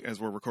Friday as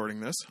we're recording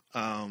this.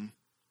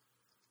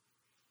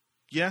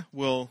 Yeah,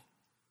 we'll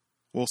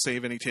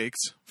save any takes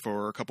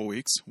for a couple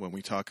weeks when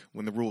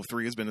the Rule of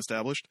 3 has been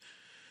established,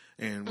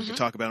 and we can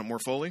talk about it more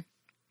fully.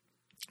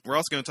 We're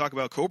also going to talk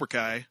about Cobra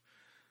Kai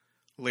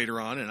later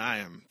on, and I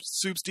am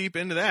soups deep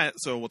into that,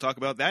 so we'll talk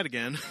about that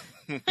again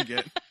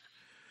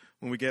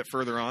when we get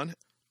further on.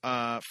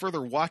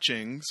 Further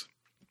watchings,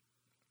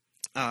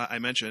 I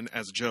mentioned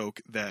as a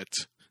joke that,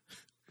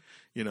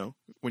 you know,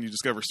 when you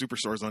discover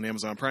Superstores on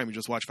Amazon Prime, you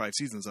just watch 5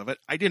 seasons of it.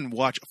 I didn't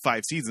watch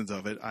 5 seasons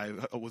of it. There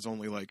was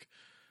only like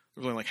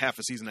half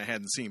a season I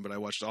hadn't seen, but I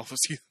watched all of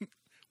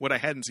what I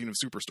hadn't seen of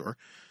Superstore.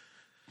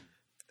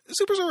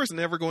 Superstore is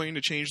never going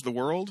to change the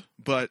world,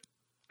 but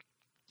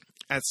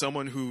as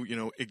someone who, you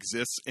know,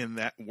 exists in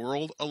that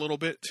world a little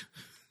bit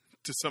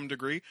to some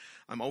degree,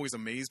 I'm always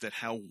amazed at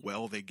how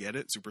well they get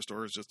it.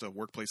 Superstore is just a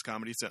workplace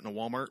comedy set in a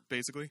Walmart,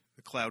 basically,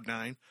 a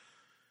Cloud9.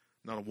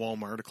 not a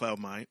Walmart, a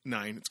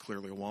Cloud9. It's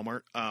clearly a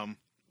Walmart.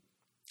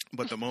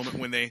 But the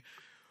moment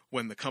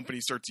when the company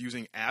starts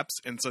using apps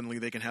and suddenly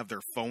they can have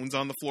their phones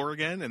on the floor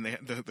again, and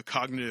the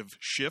cognitive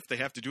shift they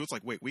have to do, it's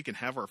like, wait, we can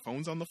have our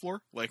phones on the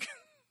floor? Like,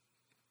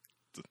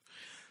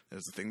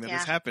 that's the thing that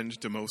has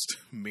happened to most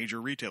major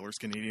retailers,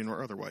 Canadian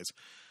or otherwise.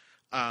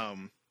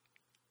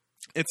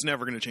 It's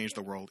never going to change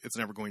the world. It's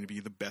never going to be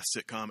the best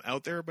sitcom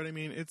out there, but I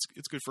mean, it's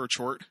good for a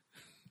chort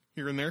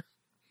here and there.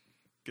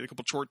 Get a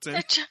couple chorts in.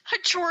 A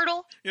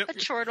chortle. Yep. A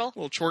chortle. A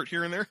little chort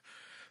here and there.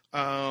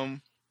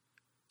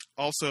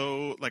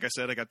 Also, like I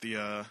said, I got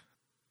the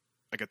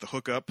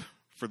hookup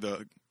for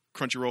the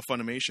Crunchyroll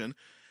Funimation.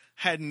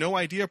 Had no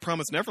idea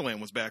Promised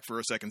Neverland was back for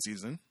a second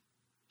season.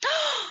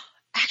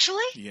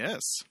 Actually?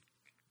 Yes.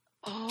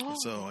 Oh.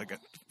 So I got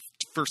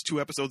first 2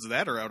 episodes of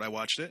that are out. I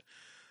watched it.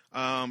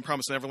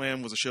 Promised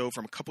Neverland was a show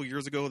from a couple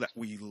years ago that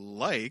we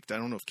liked. I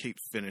don't know if Kate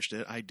finished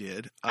it. I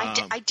did.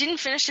 I didn't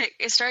finish it.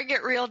 It started to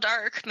get real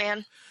dark,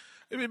 man.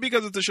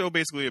 Because it's a show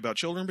basically about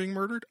children being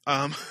murdered.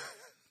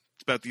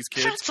 It's about these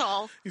kids. That's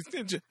all.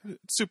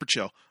 Super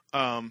chill.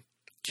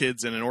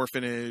 Kids in an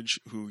orphanage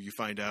who you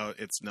find out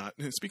it's not,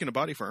 speaking of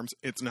body farms,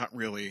 it's not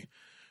really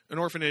an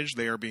orphanage.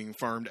 They are being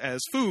farmed as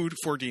food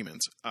for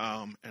demons.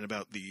 And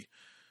about the,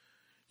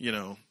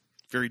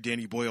 very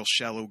Danny Boyle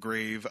shallow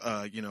grave,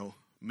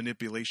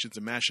 manipulations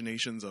and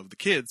machinations of the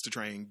kids to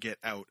try and get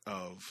out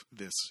of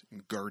this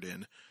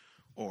garden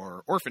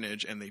or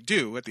orphanage. And they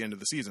do at the end of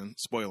the season.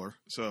 Spoiler.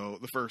 So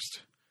the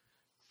first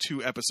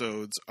 2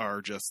 episodes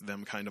are just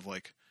them kind of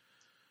like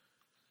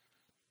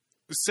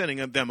setting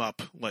them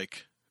up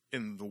like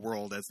in the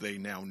world as they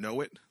now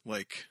know it.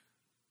 Like,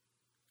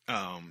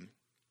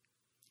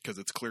 because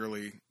it's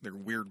clearly there are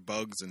weird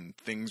bugs and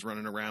things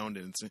running around,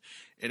 and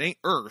it ain't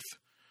Earth,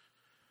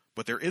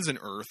 but there is an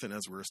Earth. And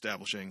as we're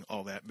establishing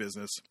all that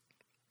business,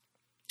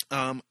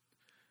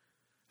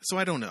 so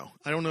I don't know.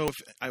 I don't know if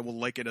I will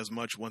like it as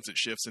much once it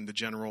shifts into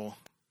general,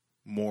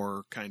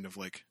 more kind of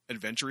like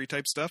adventure-y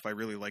type stuff. I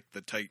really like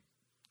the tight,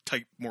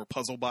 more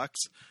puzzle box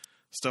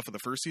stuff of the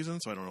first season.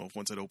 So I don't know if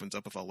once it opens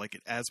up, if I'll like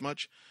it as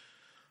much.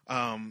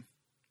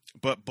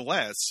 But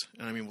Bless,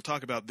 and I mean, we'll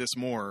talk about this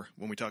more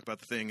when we talk about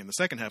the thing in the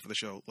second half of the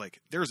show.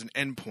 Like, there's an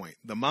endpoint.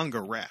 The manga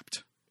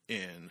wrapped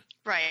in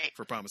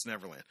for Promised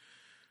Neverland.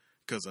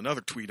 Because another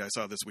tweet I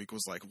saw this week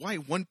was like, why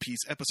One Piece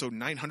episode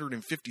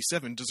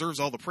 957 deserves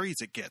all the praise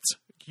it gets.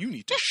 You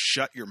need to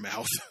shut your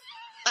mouth.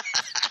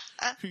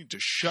 You need to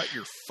shut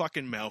your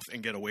fucking mouth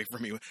and get away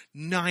from me.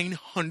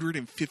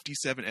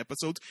 957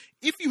 episodes.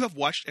 If you have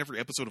watched every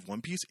episode of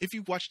One Piece, if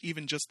you watched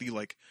even just the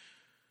like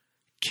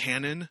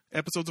canon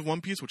episodes of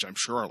One Piece, which I'm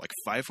sure are like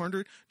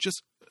 500,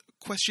 just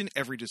question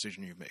every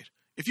decision you've made.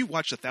 If you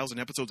watched 1,000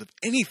 episodes of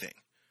anything,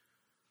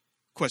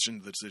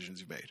 question the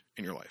decisions you've made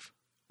in your life.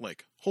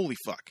 Like, holy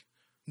fuck.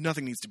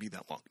 Nothing needs to be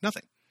that long.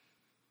 Nothing.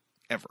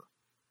 Ever.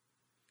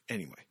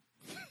 Anyway.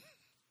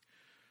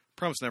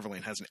 Promised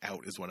Neverland has an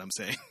out is what I'm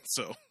saying.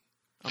 So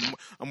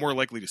I'm more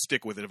likely to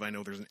stick with it if I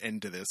know there's an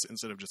end to this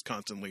instead of just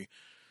constantly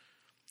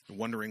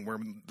wondering where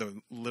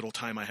the little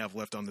time I have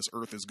left on this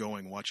earth is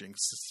going watching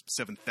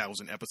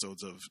 7,000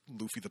 episodes of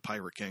Luffy the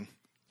Pirate King.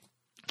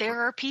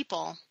 There are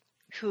people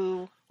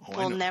who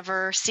will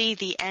never see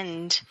the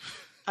end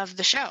of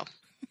the show.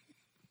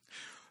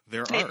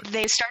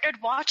 They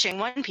started watching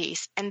One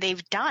Piece and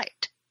they've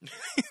died.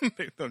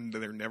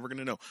 They're never going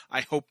to know.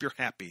 I hope you're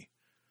happy.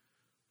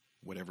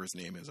 Whatever his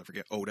name is. I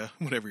forget. Oda.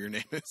 Whatever your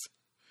name is.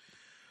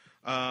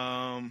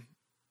 Also,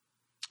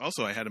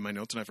 I had in my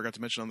notes, and I forgot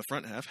to mention on the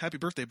front half, happy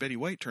birthday, Betty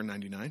White turned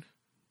 99.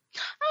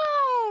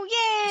 Oh,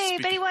 yay,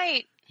 Betty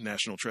White.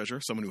 National treasure.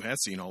 Someone who has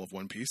seen all of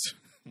One Piece.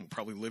 Will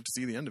probably live to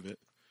see the end of it.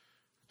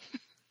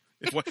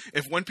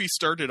 If One Piece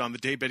started on the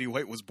day Betty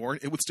White was born,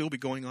 it would still be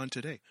going on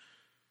today.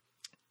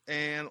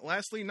 And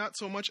lastly, not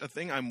so much a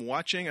thing I'm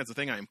watching as a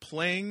thing I'm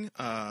playing.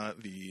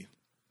 The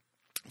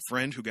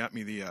friend who got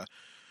me the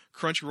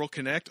Crunchyroll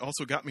Connect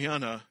also got me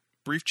on a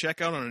brief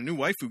checkout on a new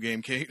waifu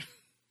game, Kate.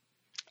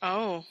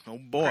 Oh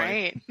boy.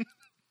 Great.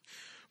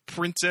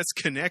 Princess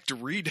Connect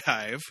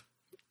Redive.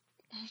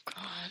 Oh,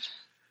 God.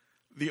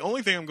 The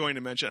only thing I'm going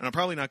to mention, and I'm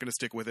probably not going to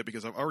stick with it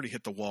because I've already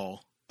hit the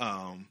wall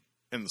and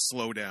the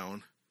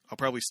slowdown. I'll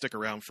probably stick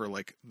around for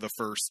like the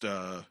first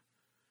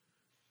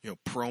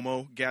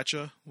promo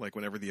gacha, like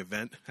whenever the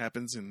event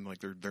happens and like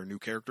their new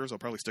characters, I'll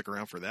probably stick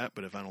around for that.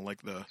 But if I don't like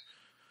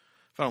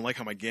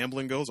how my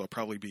gambling goes, I'll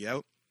probably be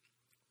out.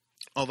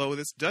 Although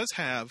this does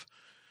have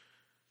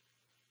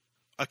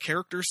a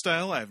character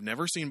style I've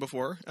never seen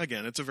before.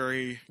 Again, it's a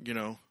very,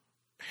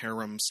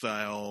 harem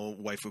style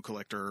waifu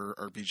collector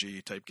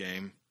RPG type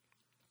game.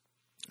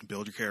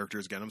 Build your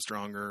characters, get them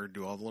stronger,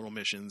 do all the little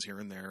missions here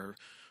and there,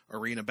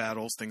 arena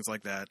battles, things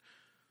like that.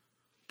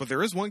 But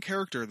there is one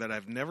character that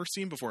I've never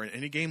seen before in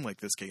any game like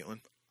this,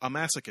 Caitlin. A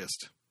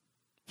masochist.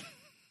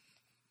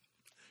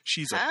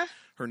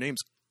 Her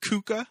name's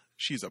Kuka.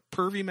 She's a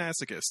pervy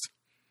masochist.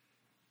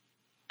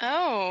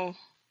 Oh.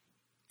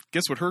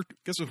 Guess what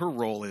her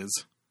role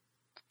is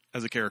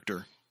as a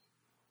character?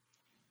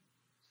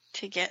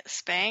 To get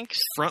spanked?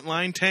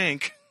 Frontline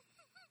tank.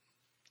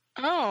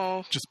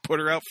 Oh. Just put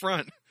her out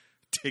front.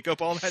 Take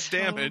up all that So-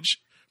 damage.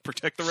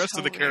 Protect the rest so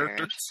of the weird.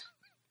 characters.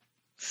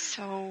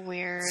 So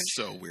weird.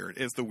 So weird.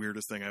 It's the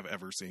weirdest thing I've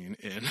ever seen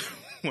in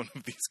one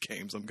of these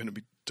games. I'm going to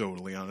be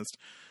totally honest.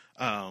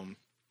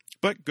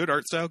 But good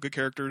art style, good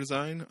character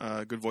design,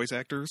 good voice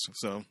actors.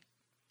 So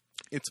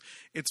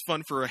it's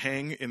fun for a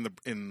hang in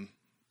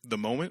the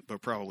moment,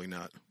 but probably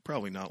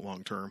not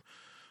long term.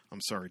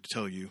 I'm sorry to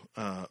tell you,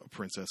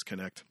 Princess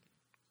Connect.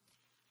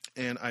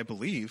 And I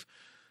believe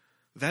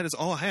that is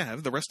all I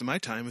have. The rest of my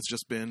time has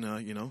just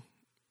been,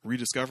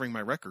 rediscovering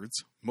my records.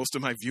 Most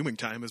of my viewing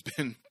time has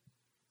been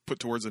put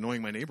towards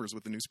annoying my neighbors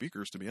with the new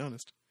speakers, to be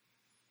honest.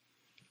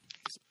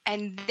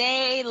 And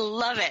they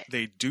love it.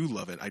 They do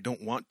love it. I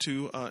don't want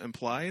to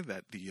imply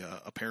that the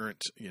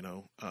apparent,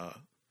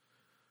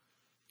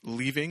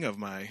 leaving of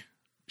my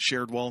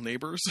shared wall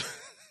neighbors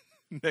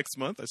next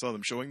month. I saw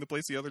them showing the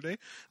place the other day.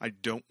 I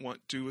don't want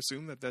to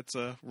assume that that's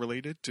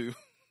related to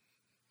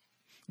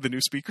the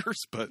new speakers,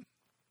 but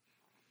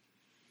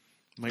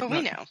But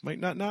we know. Might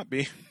not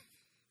be.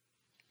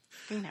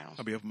 We know.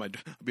 I'll be up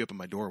at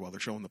my door while they're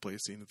showing the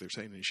place, seeing if they're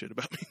saying any shit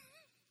about me.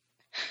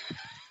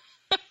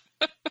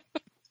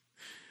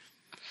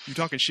 You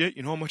talking shit?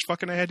 You know how much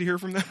fucking I had to hear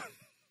from them?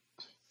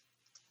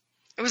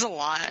 It was a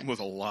lot. It was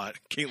a lot.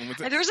 Caitlin was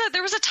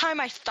There was a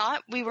time I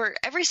thought we were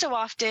every so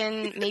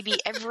often, maybe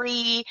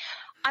every,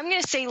 I'm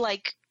going to say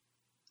like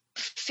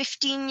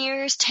 15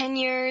 years, 10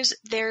 years,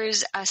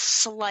 there's a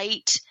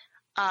slight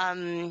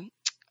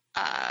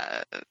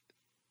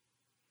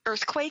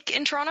earthquake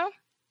in Toronto.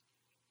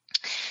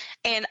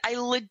 And I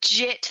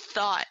legit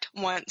thought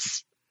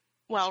once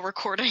while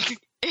recording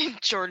in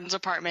Jordan's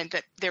apartment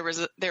that there was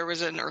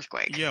an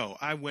earthquake. Yo,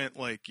 I went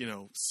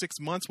 6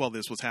 months while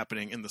this was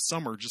happening in the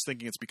summer, just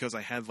thinking it's because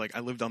I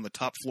lived on the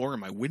top floor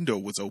and my window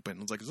was open.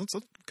 I was like, is that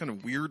some kind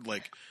of weird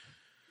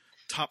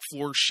top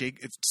floor shake?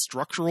 It's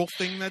structural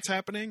thing that's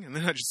happening. And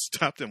then I just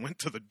stopped and went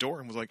to the door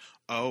and was like,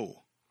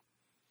 oh,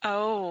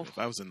 if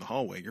I was in the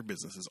hallway, your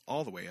business is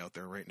all the way out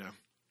there right now.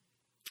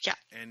 Yeah.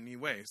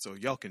 Anyway, so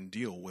y'all can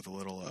deal with a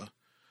little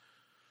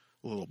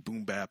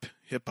boom bap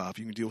hip hop.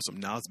 You can deal with some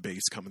Nas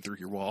bass coming through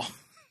your wall.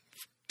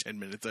 10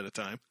 minutes at a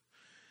time.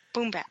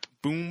 Boom bap.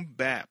 Boom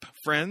bap.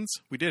 Friends,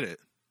 we did it.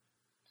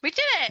 We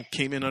did it.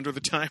 Came in under the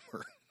timer.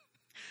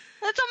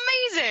 That's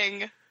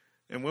amazing.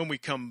 And when we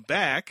come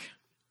back,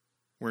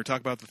 we're going to talk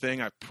about the thing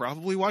I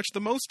probably watched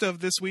the most of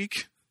this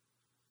week.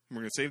 We're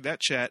going to save that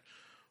chat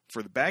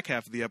for the back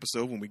half of the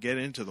episode when we get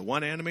into the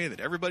one anime that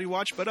everybody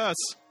watched but us.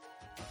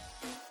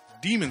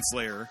 Demon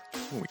Slayer,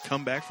 when we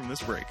come back from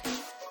this break.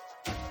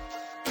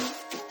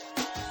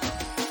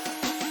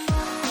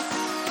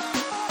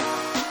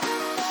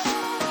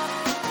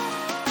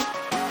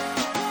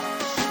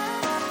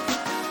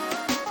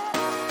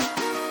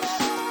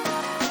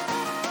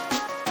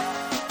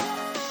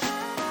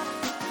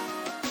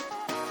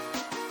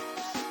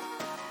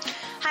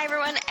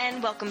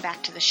 Welcome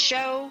back to the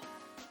show.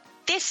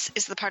 This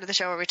is the part of the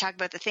show where we talk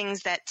about the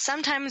things that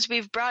sometimes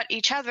we've brought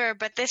each other,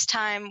 but this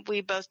time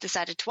we both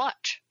decided to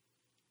watch.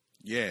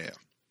 Yeah.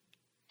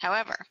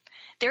 However,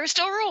 there are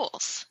still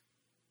rules.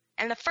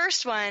 And the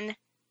first one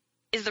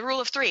is the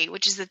rule of 3,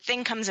 which is the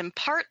thing comes in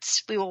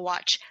parts. We will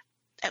watch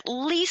at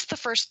least the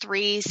first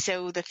 3,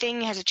 so the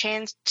thing has a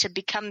chance to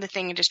become the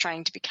thing it is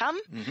trying to become,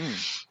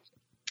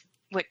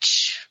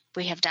 which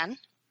we have done.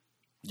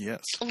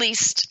 Yes. At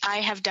least I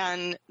have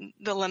done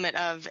the limit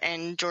of,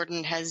 and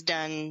Jordan has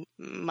done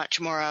much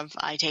more of,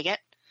 I take it.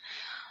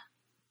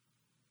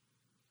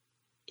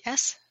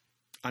 Yes?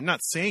 I'm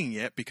not saying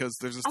yet because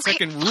there's a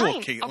second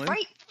rule, Caitlin. All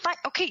right, fine.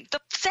 Okay, the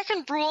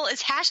second rule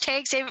is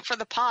hashtag save it for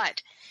the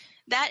pod.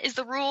 That is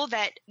the rule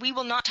that we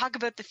will not talk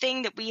about the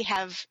thing that we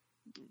have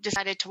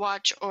decided to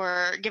watch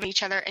or give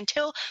each other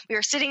until we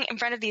are sitting in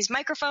front of these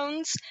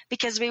microphones,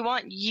 because we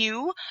want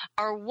you,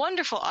 our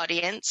wonderful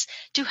audience,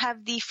 to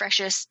have the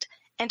freshest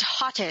and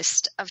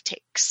hottest of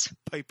takes.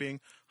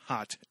 Piping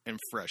hot and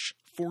fresh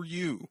for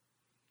you.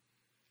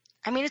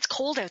 I mean, it's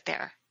cold out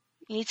there.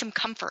 You need some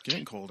comfort.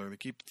 Getting colder. They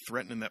keep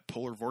threatening that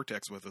polar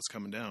vortex with us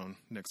coming down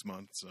next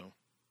month, so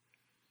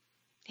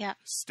yeah,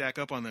 stack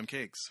up on them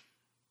cakes.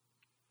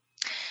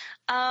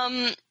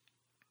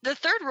 The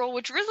third rule,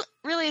 which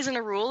really isn't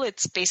a rule,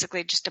 it's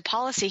basically just a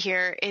policy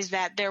here, is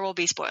that there will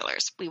be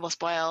spoilers. We will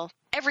spoil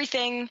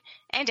everything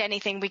and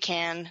anything we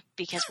can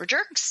because we're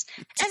jerks,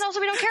 and also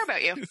we don't care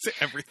about you.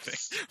 It's everything.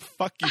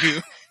 Fuck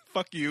you.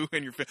 Fuck you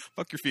and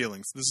fuck your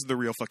feelings. This is the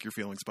real Fuck Your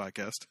Feelings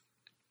podcast.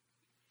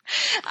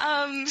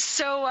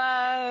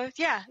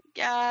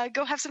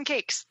 Go have some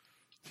cakes.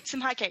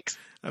 Some hot cakes.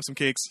 Have some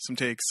cakes, some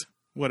takes,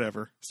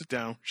 whatever. Sit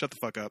down, shut the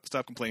fuck up,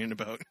 stop complaining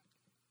about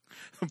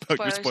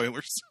your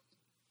spoilers.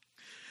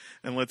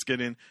 And let's get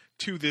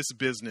into this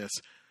business.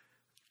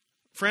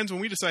 Friends,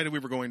 when we decided we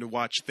were going to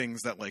watch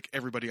things that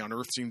everybody on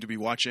Earth seemed to be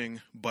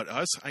watching but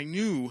us, I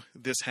knew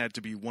this had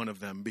to be one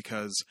of them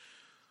because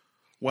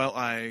while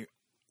I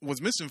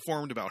was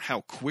misinformed about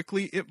how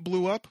quickly it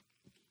blew up,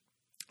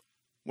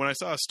 when I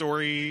saw a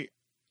story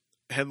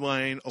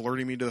headline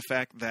alerting me to the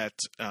fact that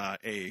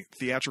a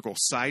theatrical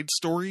side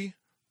story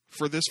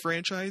for this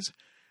franchise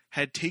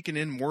had taken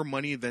in more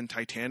money than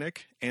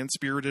Titanic and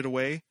Spirited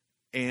Away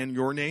and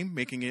Your Name,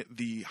 making it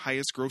the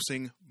highest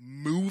grossing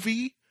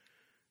movie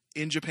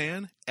in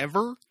Japan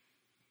ever.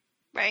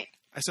 Right.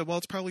 I said, well,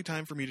 it's probably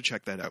time for me to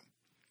check that out.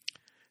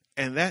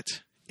 And that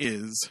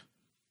is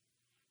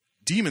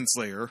Demon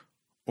Slayer,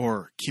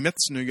 or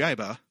Kimetsu no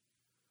Yaiba,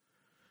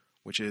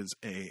 which is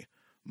a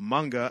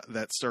manga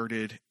that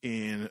started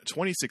in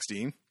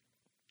 2016,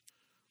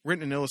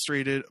 written and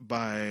illustrated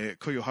by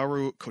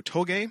Koyoharu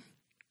Kotoge.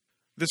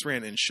 This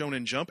ran in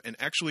Shonen Jump and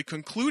actually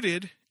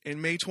concluded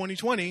in May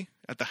 2020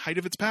 at the height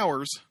of its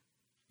powers.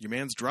 Your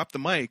man's dropped the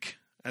mic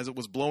as it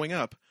was blowing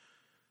up.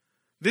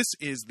 This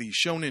is the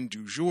Shonen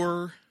du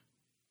jour.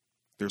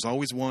 There's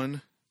always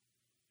one.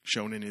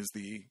 Shonen is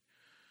the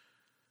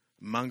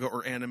manga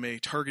or anime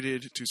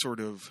targeted to sort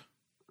of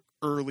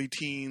early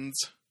teens,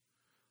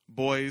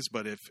 boys,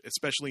 but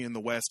especially in the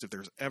West, if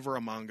there's ever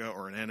a manga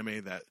or an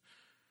anime that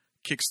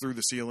kicks through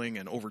the ceiling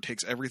and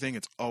overtakes everything,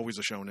 it's always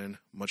a shonen,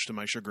 much to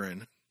my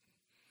chagrin.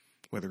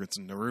 Whether it's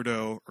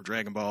Naruto or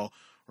Dragon Ball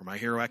or My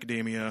Hero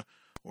Academia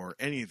or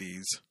any of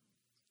these,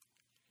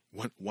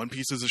 One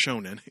Piece is a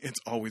shonen. It's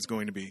always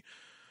going to be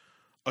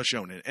a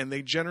shonen. And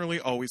they generally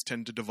always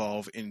tend to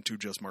devolve into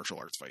just martial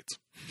arts fights.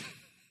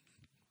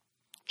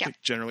 Yeah. They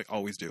generally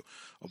always do.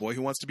 A boy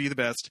who wants to be the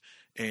best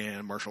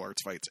and martial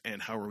arts fights.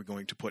 And how are we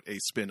going to put a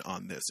spin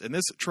on this? And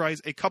this tries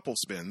a couple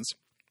spins.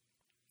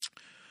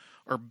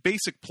 Our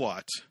basic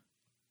plot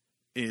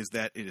is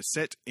that it is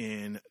set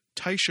in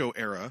Taisho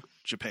era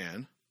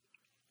Japan,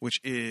 which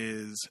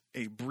is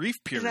a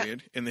brief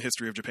period in the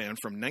history of Japan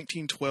from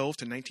 1912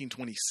 to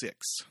 1926.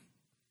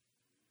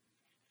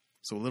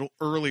 So a little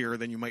earlier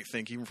than you might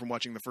think, even from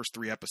watching the first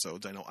 3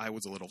 episodes. I know I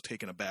was a little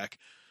taken aback.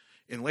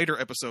 In later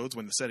episodes,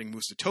 when the setting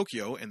moves to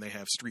Tokyo and they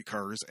have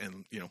streetcars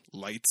and,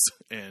 lights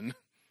and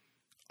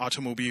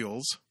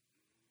automobiles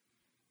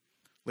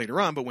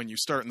later on, but when you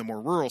start in the more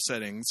rural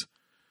settings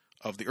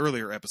of the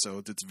earlier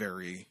episodes, it's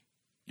very,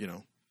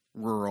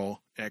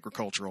 rural,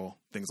 agricultural,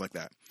 things like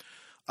that.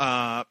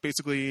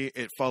 Basically,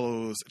 it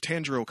follows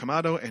Tanjiro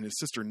Kamado and his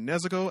sister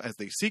Nezuko as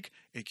they seek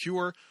a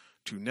cure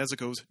to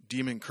Nezuko's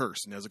demon curse.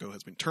 Nezuko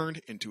has been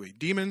turned into a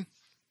demon,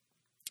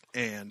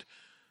 and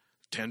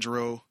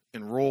Tanjiro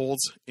enrolls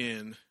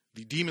in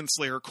the Demon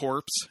Slayer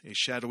Corps, a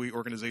shadowy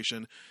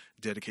organization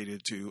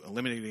dedicated to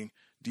eliminating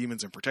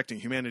demons and protecting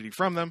humanity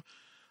from them,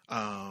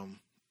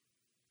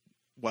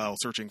 while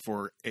searching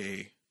for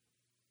a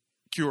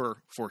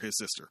cure for his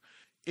sister.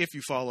 If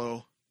you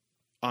follow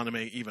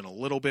anime even a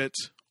little bit,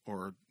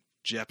 or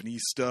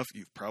Japanese stuff,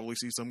 you've probably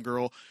seen some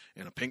girl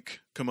in a pink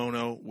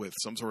kimono with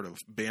some sort of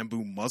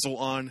bamboo muzzle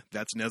on.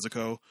 That's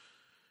Nezuko.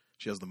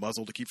 She has the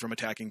muzzle to keep from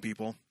attacking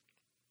people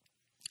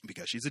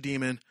because she's a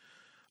demon.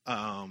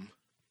 I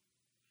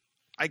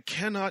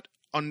cannot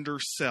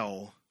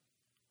undersell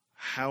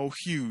how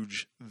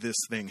huge this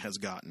thing has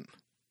gotten.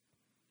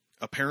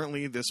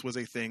 Apparently, this was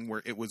a thing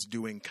where it was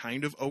doing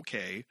kind of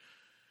okay,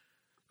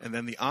 and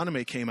then the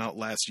anime came out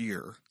last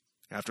year.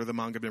 After the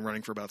manga had been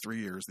running for about 3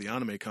 years, the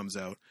anime comes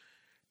out.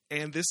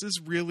 And this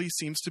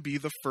seems to be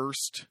the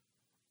first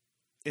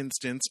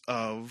instance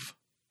of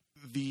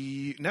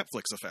the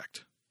Netflix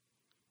effect.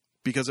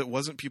 Because it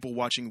wasn't people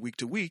watching week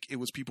to week, it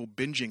was people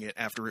binging it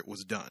after it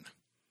was done.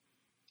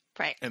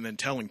 Right. And then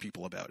telling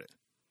people about it.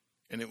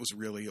 And it was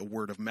really a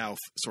word of mouth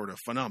sort of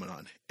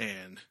phenomenon.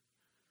 And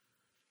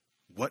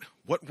what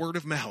word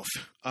of mouth?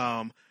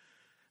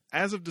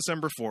 As of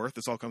December 4th,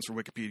 this all comes from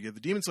Wikipedia, the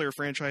Demon Slayer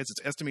franchise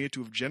is estimated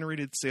to have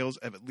generated sales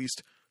of at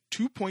least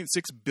 $2.6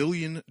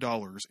 billion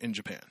in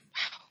Japan.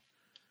 Wow.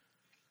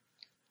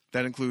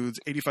 That includes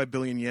 85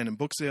 billion yen in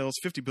book sales,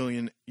 50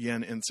 billion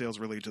yen in sales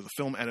related to the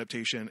film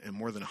adaptation, and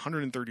more than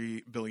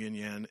 130 billion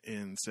yen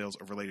in sales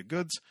of related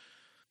goods.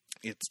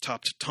 It's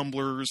topped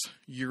Tumblr's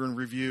year in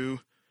review.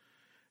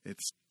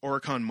 It's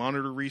Oricon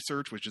Monitor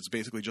Research, which is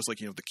basically just like,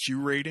 the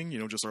Q rating,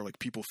 just are like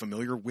people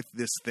familiar with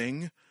this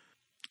thing.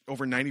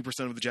 Over 90%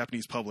 of the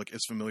Japanese public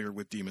is familiar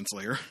with Demon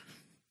Slayer.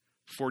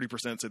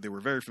 40% said they were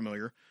very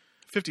familiar.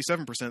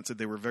 57% said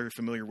they were very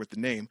familiar with the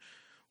name.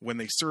 When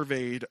they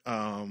surveyed,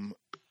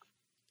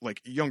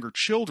 younger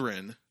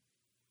children,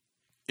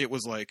 it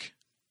was like,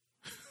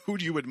 who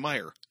do you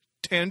admire?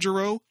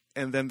 Tanjiro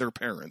and then their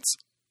parents.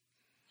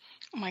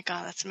 Oh my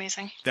god, that's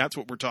amazing. That's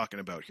what we're talking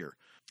about here.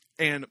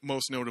 And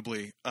most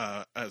notably,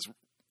 as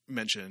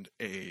mentioned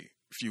a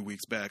few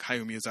weeks back,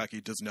 Hayao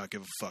Miyazaki does not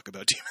give a fuck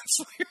about Demon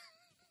Slayer.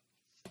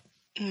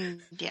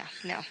 Yeah,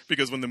 no.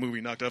 Because when the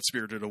movie knocked off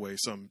Spirited Away,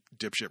 some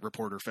dipshit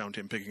reporter found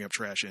him picking up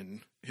trash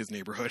in his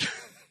neighborhood,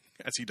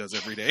 as he does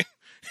every day,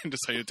 and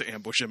decided to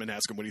ambush him and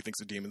ask him what he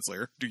thinks of Demon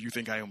Slayer. Do you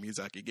think Hayao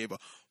Miyazaki gave a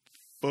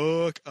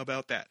fuck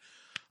about that?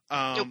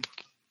 Nope.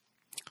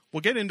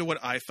 We'll get into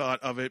what I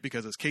thought of it,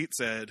 because as Kate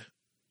said,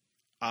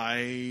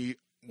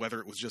 whether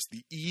it was just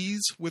the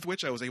ease with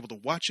which I was able to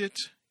watch it,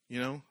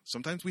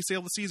 sometimes we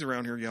sail the seas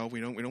around here, y'all. We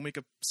don't make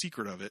a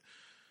secret of it.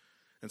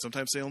 And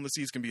sometimes sailing the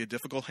seas can be a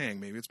difficult hang.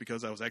 Maybe it's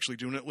because I was actually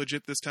doing it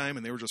legit this time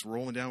and they were just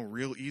rolling down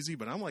real easy,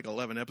 but I'm like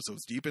 11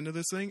 episodes deep into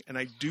this thing, and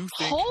I do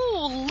think...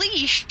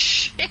 Holy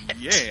shit!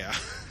 Yeah.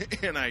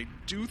 And I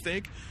do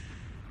think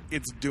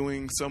it's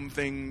doing some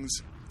things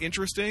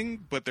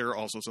interesting, but there are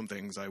also some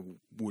things I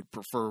would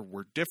prefer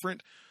were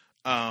different.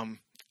 And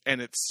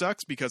it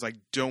sucks because I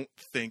don't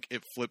think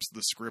it flips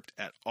the script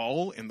at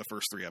all in the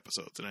first 3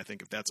 episodes. And I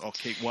think if that's all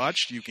Kate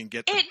watched, you can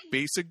get the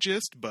basic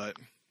gist, but...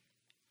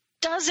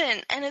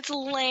 Doesn't, and it's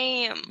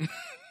lame.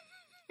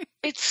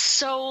 It's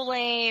so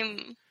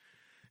lame.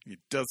 It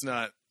does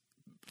not.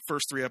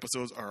 First 3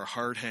 episodes are a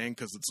hard hang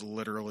because it's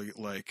literally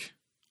like,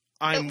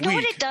 I'm weak. Know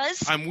what it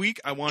does? I'm weak.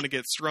 I want to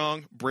get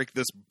strong. Break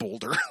this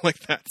boulder. Like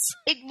that's.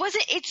 It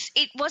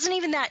wasn't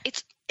even that.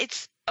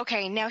 It's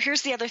okay. Now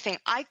here's the other thing.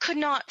 I could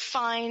not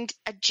find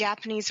a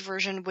Japanese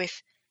version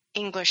with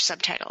English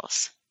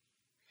subtitles.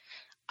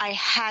 I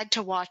had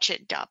to watch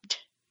it dubbed.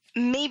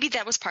 Maybe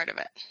that was part of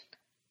it.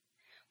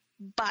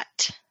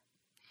 But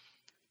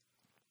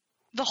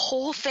the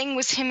whole thing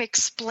was him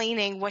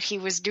explaining what he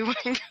was doing.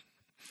 3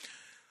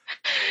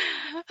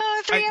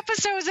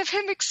 episodes of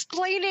him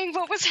explaining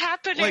what was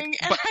happening,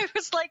 and I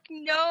was like,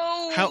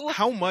 no.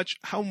 How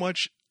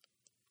much?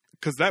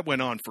 Because that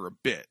went on for a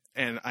bit,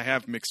 and I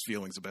have mixed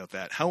feelings about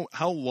that.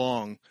 How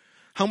long?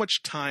 How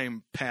much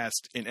time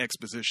passed in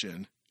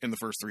exposition in the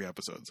first 3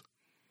 episodes?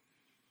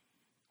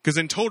 Because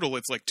in total,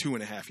 it's like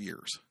 2.5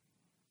 years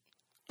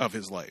of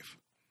his life.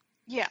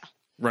 Yeah.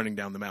 Running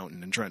down the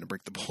mountain and trying to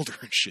break the boulder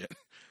and shit.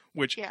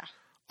 Which,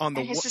 and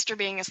his sister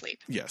being asleep.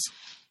 Yes.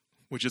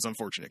 Which is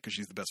unfortunate because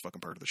she's the best fucking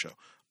part of the show.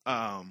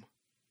 On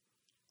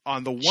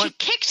the one... She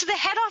kicked the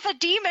head off a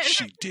demon.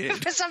 She did.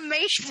 It was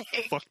amazing.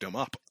 She fucked him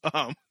up.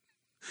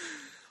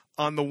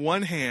 On the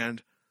one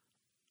hand,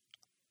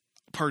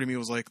 part of me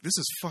was like, this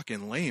is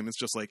fucking lame. It's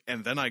just like,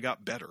 and then I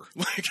got better.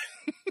 Like,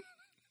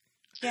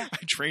 yeah. I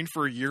trained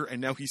for a year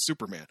and now he's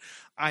Superman.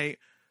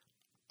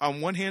 On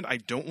one hand, I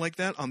don't like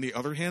that. On the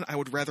other hand, I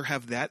would rather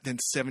have that than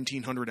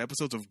 1,700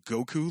 episodes of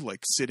Goku, like,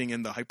 sitting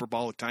in the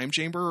hyperbolic time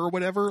chamber or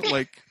whatever.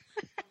 Like,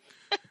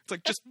 it's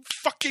like, just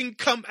fucking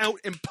come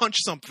out and punch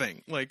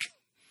something. Like,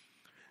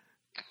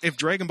 if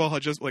Dragon Ball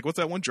had just, like, what's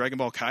that one? Dragon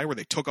Ball Kai, where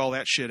they took all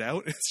that shit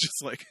out? It's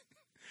just like,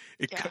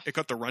 it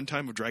cut the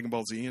runtime of Dragon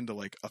Ball Z into,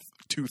 like,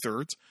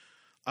 2/3.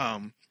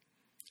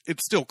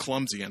 It's still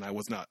clumsy, and I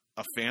was not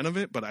a fan of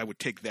it, but I would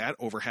take that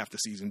over half the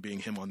season being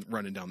him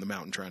running down the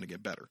mountain trying to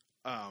get better.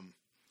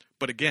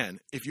 But again,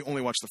 if you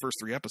only watch the first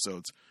 3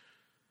 episodes,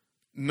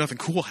 nothing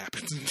cool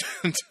happens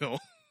until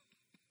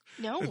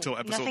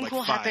episode nothing like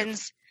cool 5.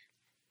 happens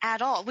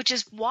at all, which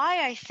is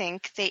why I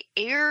think they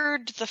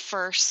aired the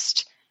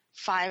first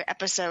 5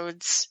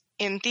 episodes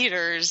in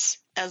theaters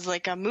as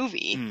like a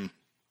movie.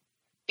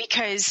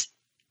 Because,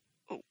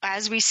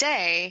 as we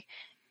say,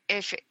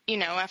 if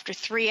after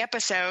 3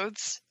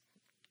 episodes,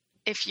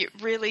 if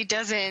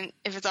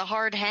it's a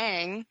hard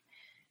hang,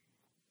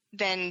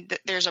 then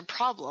there's a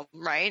problem,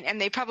 right? And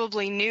they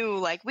probably knew,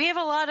 like, we have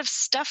a lot of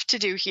stuff to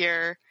do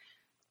here.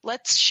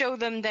 Let's show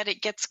them that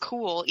it gets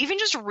cool. Even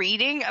just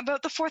reading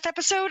about the 4th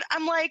episode,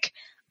 I'm like,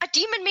 a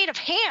demon made of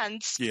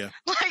hands. Yeah.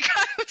 Like,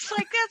 I was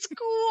like, that's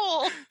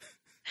cool.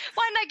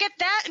 Why didn't I get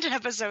that in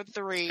episode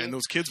 3? And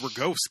those kids were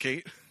ghosts,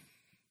 Kate.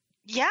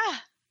 Yeah.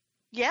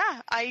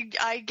 Yeah,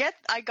 I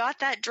got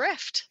that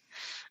drift.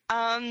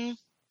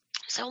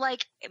 So,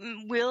 like,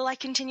 will I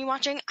continue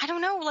watching? I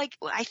don't know. Like,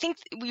 I think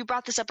we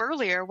brought this up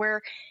earlier,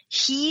 where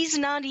he's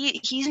not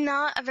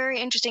a very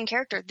interesting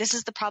character. This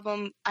is the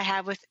problem I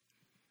have with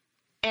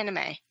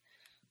anime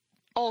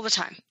all the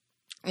time.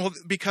 Well,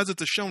 because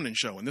it's a shonen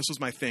show, and this was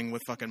my thing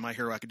with fucking My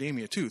Hero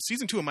Academia too.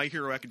 Season 2 of My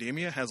Hero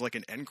Academia has like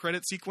an end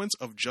credit sequence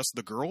of just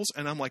the girls,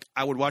 and I'm like,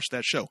 I would watch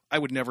that show. I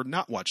would never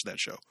not watch that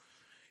show.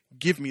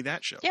 Give me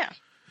that show. Yeah.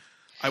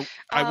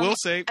 I will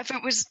say... If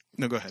it was...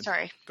 No, go ahead.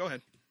 Sorry. Go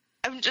ahead.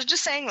 I'm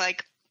just saying,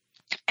 like,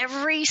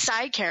 every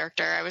side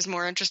character I was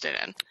more interested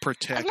in. I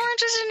was more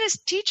interested in his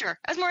teacher.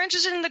 I was more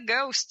interested in the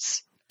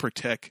ghosts.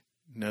 Protect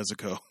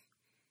Nezuko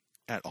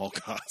at all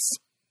costs.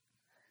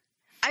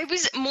 I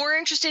was more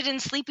interested in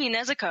sleepy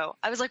Nezuko.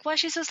 I was like, why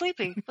is she so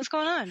sleepy? What's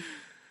going on?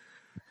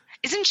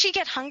 Isn't she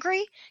get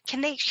hungry?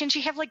 Can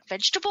she have, like,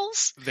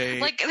 vegetables?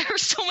 There were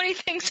so many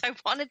things I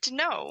wanted to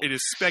know. It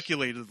is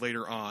speculated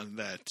later on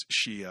that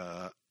she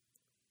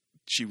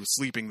was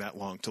sleeping that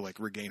long to, like,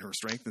 regain her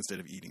strength instead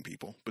of eating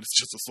people. But it's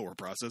just a slower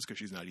process because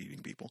she's not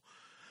eating people.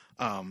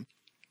 And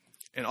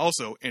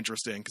also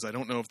interesting, because I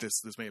don't know if this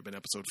may have been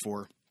episode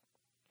 4,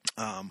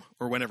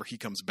 or whenever he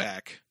comes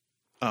back,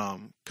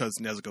 because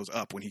Nezuko's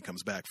up when he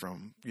comes back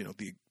from,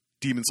 the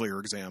Demon Slayer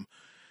exam.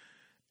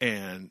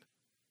 And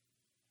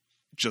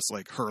just,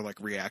 like, her, like,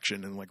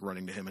 reaction and, like,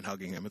 running to him and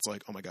hugging him. It's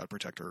like, oh my God,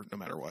 protect her no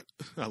matter what.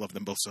 I love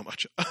them both so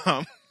much.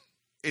 I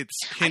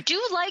do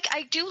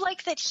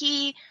like that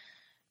he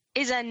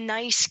is a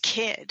nice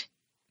kid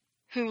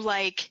who,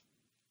 like,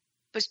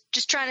 was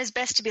just trying his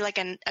best to be, like,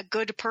 a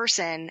good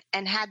person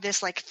and had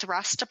this, like,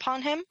 thrust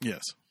upon him.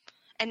 Yes.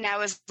 And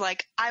now is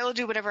like, I will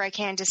do whatever I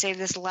can to save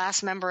this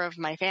last member of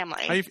my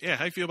family. How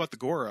do you feel about the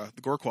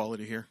gore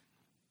quality here?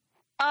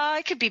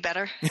 It could be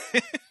better.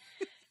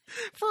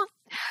 For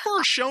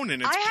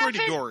shonen, it's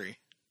pretty gory.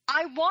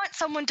 I want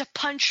someone to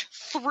punch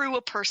through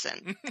a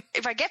person.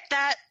 If I get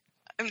that,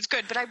 it's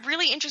good. But I'm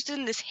really interested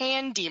in this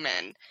hand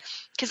demon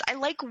because I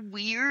like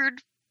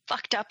weird,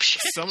 fucked up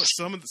shit.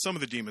 Some of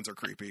the demons are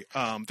creepy.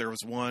 There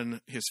was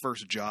one. His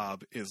first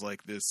job is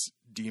like this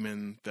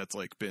demon that's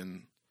like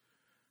been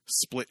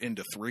split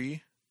into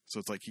 3. So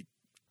it's like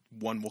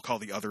one will call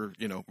the other,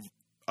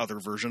 other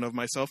version of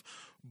myself,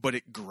 but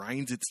it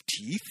grinds its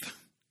teeth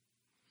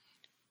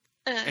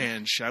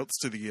and shouts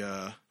to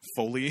the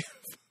Foley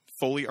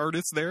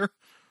artists there,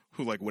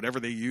 who like whatever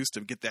they use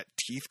to get that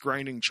teeth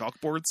grinding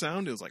chalkboard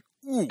sound is like,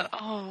 ooh,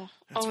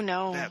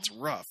 no, that's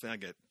rough. And I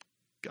got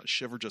a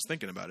shiver just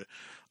thinking about it.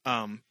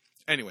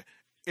 Anyway,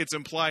 it's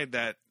implied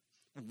that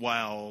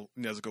while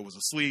Nezuko was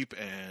asleep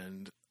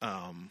and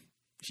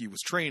he was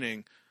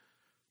training,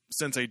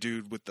 Sensei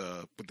dude with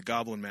the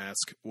goblin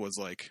mask was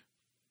like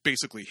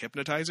basically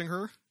hypnotizing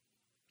her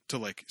to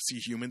like see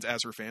humans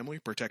as her family,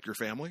 protect your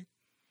family.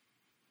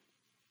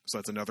 So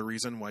that's another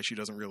reason why she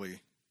doesn't really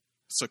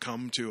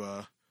succumb to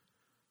a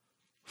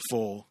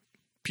full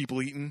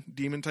people-eating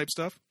demon type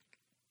stuff.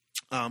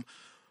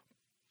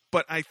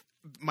 But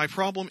my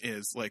problem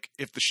is like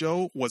if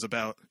Nezuko was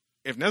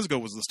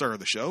the star of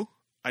the show,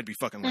 I'd be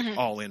fucking like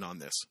all in on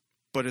this.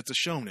 But it's a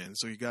shonen,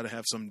 so you got to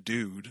have some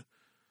dude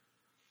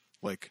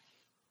like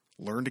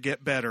learn to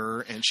get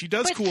better, and she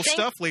does cool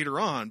stuff later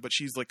on, but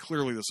she's like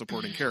clearly the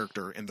supporting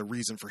character and the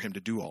reason for him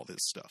to do all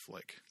this stuff.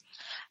 Like,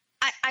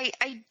 I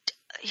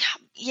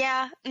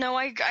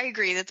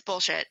agree. That's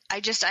bullshit.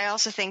 I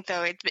also think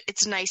though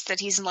it's nice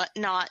that he's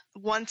not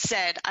once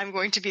said I'm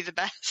going to be the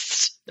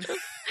best,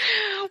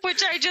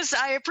 which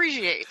I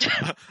appreciate.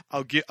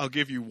 I'll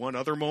give you one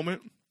other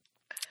moment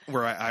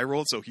where I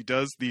rolled. So he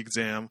does the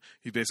exam.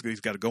 He's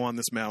got to go on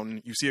this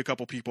mountain. You see a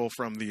couple people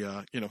from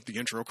the the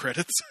intro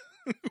credits.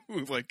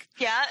 Like,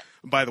 yeah.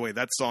 By the way,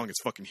 that song is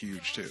fucking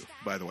huge too.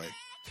 By the way,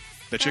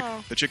 the chick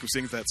who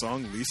sings that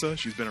song, Lisa,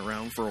 she's been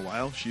around for a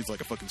while. She's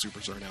like a fucking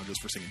superstar now just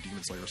for singing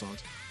Demon Slayer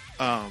songs.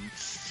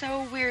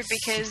 So weird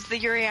because the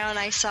Yuri on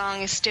Ice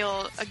song is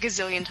still a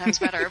gazillion times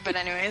better. But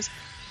anyways,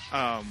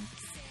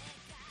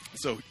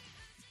 so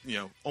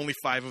only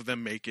 5 of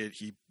them make it.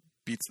 He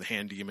beats the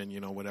hand demon,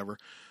 whatever.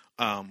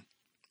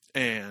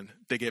 And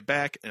they get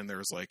back, and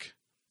there's like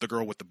the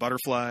girl with the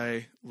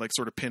butterfly, like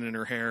sort of pin in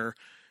her hair.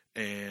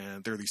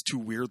 And there are these 2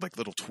 weird, like,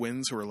 little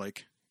twins who are,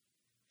 like,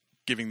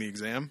 giving the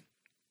exam.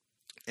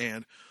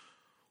 And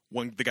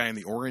the guy in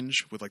the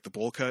orange with, like, the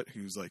bowl cut,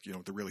 who's, like,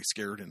 the really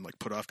scared and, like,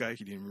 put off guy.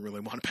 He didn't even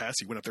really want to pass.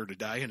 He went up there to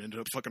die and ended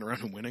up fucking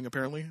around and winning,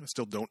 apparently. I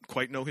still don't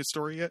quite know his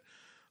story yet.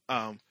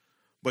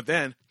 But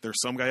then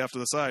there's some guy off to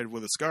the side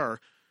with a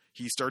scar.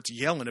 He starts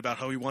yelling about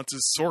how he wants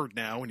his sword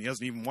now, and he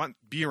doesn't even want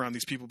to be around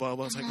these people, blah,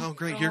 blah. It's like, oh,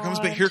 great, here comes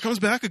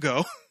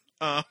Bakugo.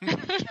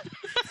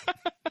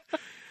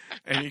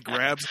 And he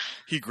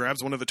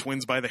grabs one of the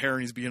twins by the hair,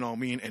 and he's being all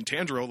mean. And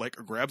Tanjiro like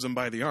grabs him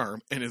by the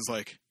arm and is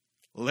like,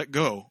 "Let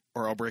go,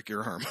 or I'll break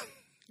your arm."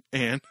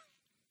 And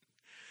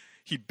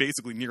he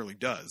basically nearly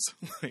does.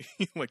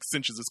 He like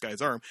cinches this guy's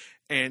arm,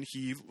 and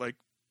he like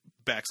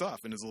backs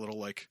off and is a little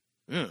like,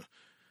 "Ugh."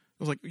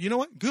 I was like, you know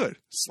what? Good.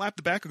 Slap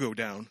the Bakugo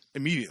down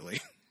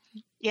immediately.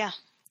 Yeah.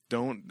 I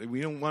don't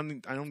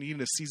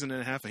need a season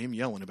and a half of him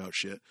yelling about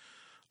shit.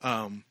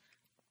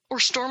 Or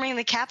storming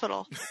the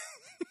Capitol.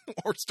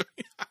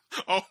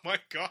 Oh my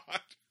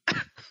god.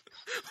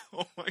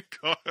 Oh my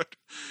god.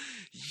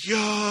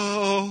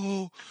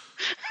 Yo!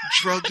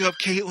 Drugged up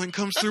Caitlin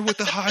comes through with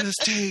the hottest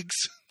takes.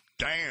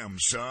 Damn,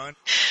 son.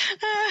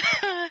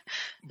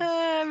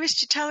 I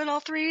missed you telling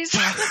all 3s.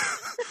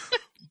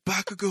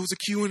 Bakugo's a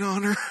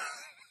QAnoner.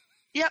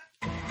 Yep.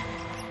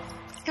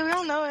 Yeah, we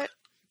all know it.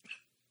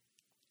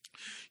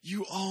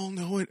 You all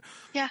know it.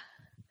 Yeah.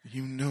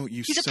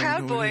 He's a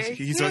proud boy.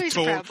 He's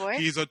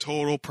a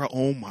total proud.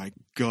 Oh my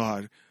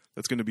god.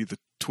 That's going to be the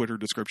Twitter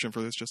description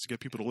for this, just to get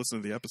people to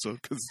listen to the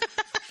episode, because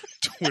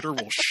Twitter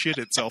will shit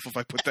itself if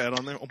I put that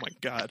on there. Oh my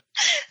god.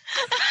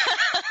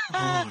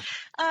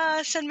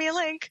 Send me a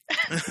link.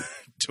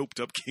 Doped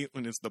up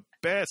Caitlin is the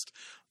best.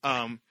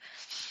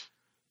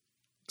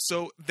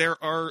 So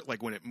there are,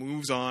 like, when it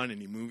moves on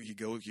and he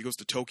goes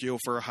to Tokyo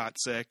for a hot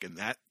sec, and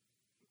that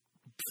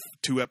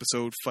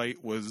 2-episode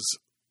fight was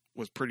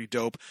pretty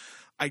dope.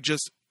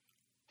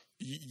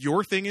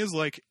 Your thing is,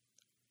 like,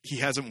 he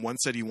hasn't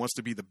once said he wants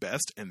to be the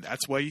best, and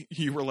that's why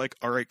you were like,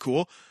 all right,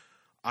 cool.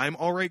 I'm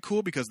all right,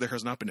 cool, because there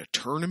has not been a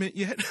tournament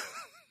yet.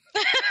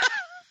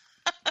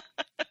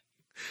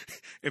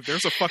 If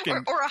there's a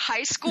fucking... Or a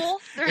high school.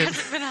 There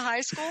hasn't been a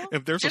high school.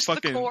 If there's just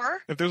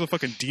if there's a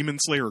fucking Demon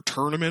Slayer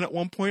tournament at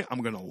one point,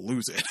 I'm going to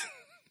lose it.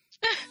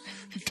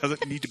 It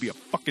doesn't need to be a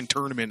fucking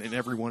tournament in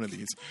every one of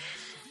these.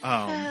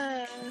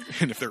 And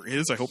if there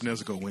is, I hope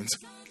Nezuko wins.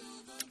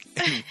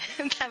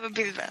 That would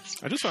be the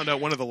best. I just found out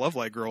one of the Love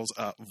Light girls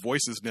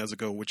voices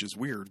Nezuko, which is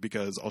weird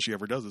because all she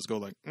ever does is go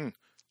like,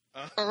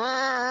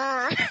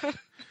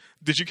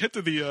 Did you get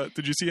to the?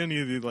 Did you see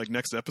any of the like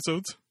next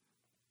episodes?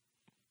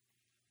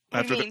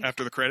 After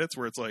the credits,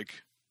 where it's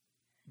like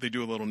they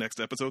do a little next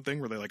episode thing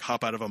where they like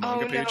hop out of a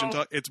manga page and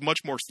talk. It's much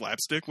more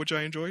slapstick, which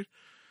I enjoyed.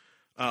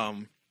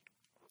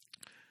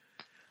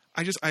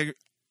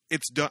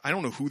 It's done. I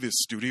don't know who this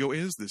studio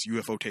is, this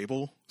UFO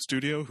Table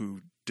studio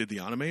who did the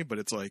anime, but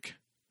it's like,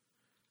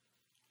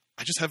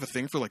 I just have a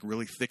thing for like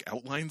really thick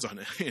outlines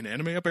in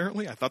anime.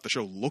 Apparently, I thought the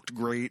show looked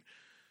great.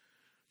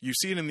 You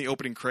see it in the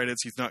opening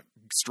credits. He's not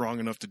strong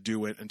enough to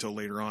do it until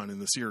later on in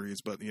the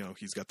series, but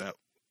he's got that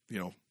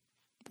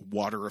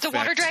water effect. The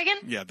water dragon.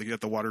 Yeah, they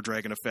got the water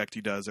dragon effect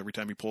he does every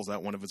time he pulls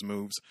out one of his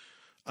moves.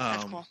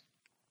 That's cool.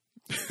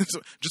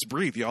 So just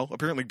breathe, y'all.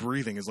 Apparently,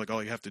 breathing is like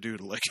all you have to do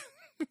to like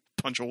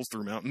punch holes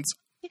through mountains.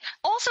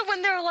 Also,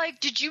 when they're like,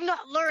 "Did you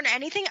not learn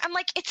anything?" I'm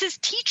like, it's his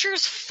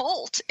teacher's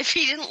fault if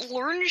he didn't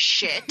learn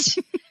shit.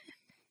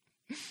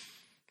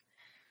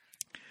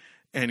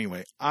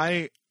 Anyway,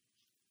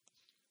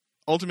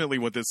 ultimately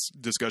what this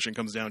discussion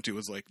comes down to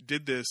is like,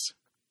 did this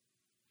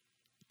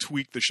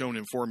tweak the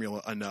shonen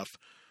formula enough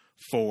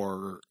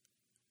to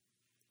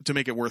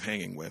make it worth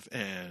hanging with?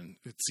 And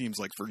it seems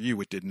like for you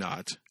it did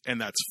not,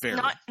 and that's fair.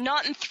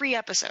 Not in 3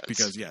 episodes.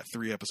 Because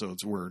 3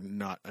 episodes were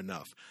not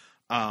enough.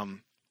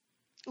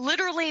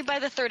 Literally by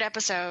the 3rd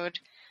episode,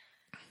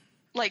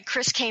 like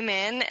Chris came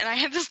in and I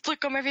have this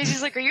look on my face.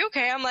 He's like, "Are you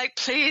okay?" I'm like,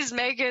 "Please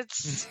make it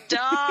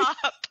stop."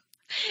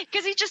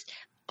 Because he just,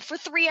 for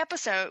 3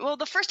 episodes, well,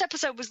 the first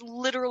episode was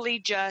literally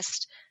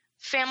just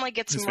family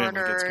gets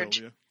murdered,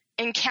 killed,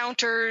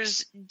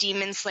 encounters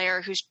Demon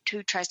Slayer who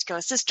tries to kill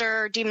his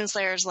sister. Demon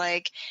Slayer's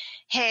like,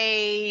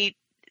 "Hey,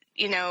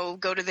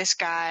 go to this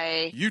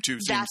guy. You two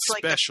seem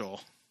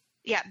special."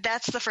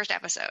 That's the first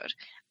episode.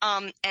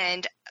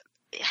 And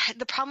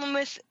the problem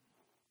with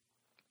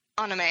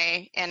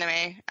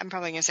anime, I'm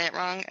probably going to say it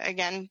wrong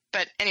again,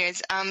 but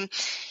anyways,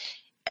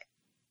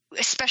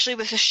 especially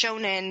with a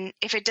shonen,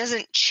 if it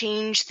doesn't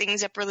change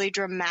things up really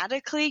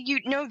dramatically,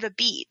 the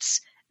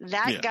beats.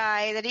 That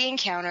guy that he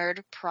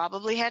encountered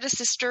probably had a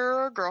sister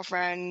or a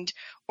girlfriend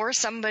or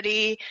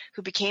somebody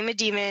who became a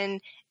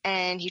demon,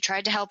 and he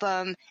tried to help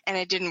him and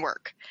it didn't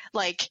work.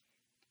 Like,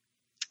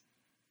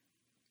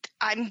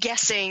 I'm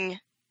guessing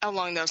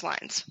along those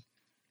lines,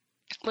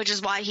 which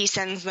is why he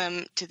sends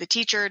them to the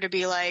teacher to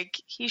be like,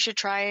 he should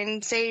try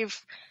and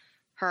save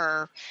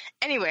her.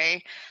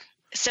 Anyway,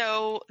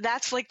 so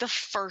that's like the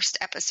first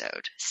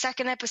episode.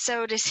 Second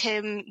episode is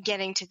him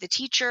getting to the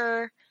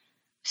teacher,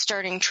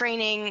 starting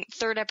training.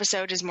 Third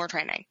episode is more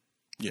training.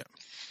 Yeah.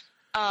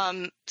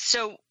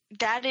 So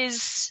that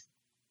was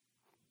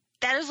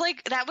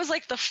like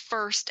the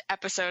first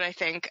episode, I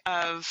think,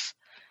 of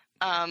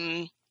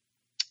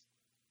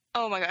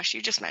oh my gosh,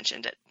 you just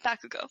mentioned it.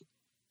 Bakugo.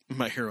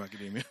 My Hero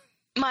Academia.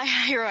 My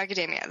Hero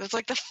Academia. That's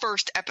like the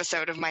first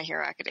episode of My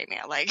Hero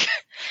Academia. Like,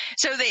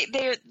 so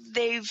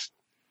they've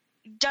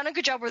done a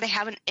good job where they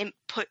haven't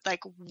put like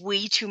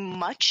way too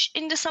much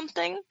into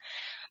something,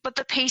 but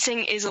the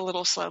pacing is a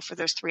little slow for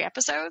those 3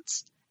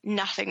 episodes.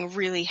 Nothing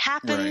really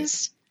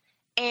happens,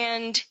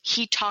 and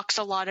he talks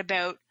a lot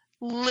about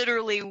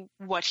literally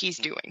what he's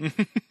doing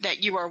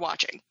that you are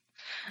watching.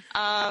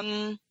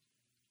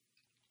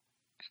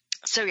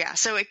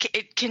 So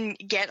it can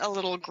get a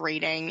little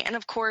grating, and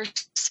of course,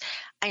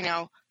 I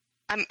know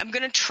I'm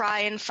going to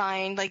try and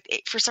find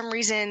for some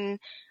reason,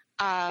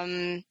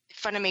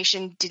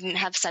 Funimation didn't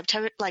have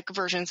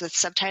versions with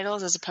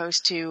subtitles as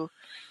opposed to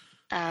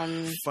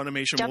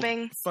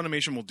dubbing.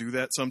 Funimation will do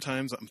that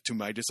sometimes. To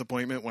my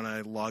disappointment, when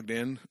I logged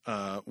in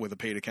with a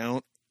paid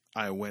account,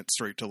 I went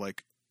straight to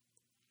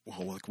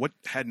what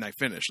hadn't I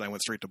finished? I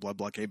went straight to Blood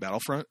Blockade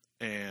Battlefront,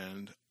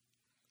 and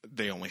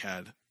they only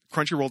had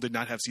Crunchyroll did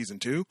not have season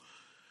 2.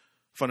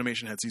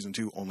 Funimation had season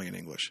 2 only in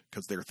English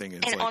because their thing is.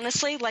 And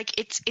honestly,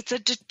 it's a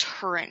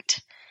deterrent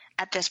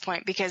at this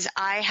point because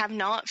I have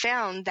not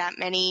found that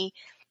many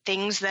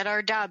things that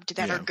are dubbed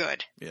that are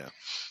good. Yeah.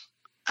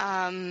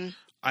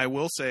 I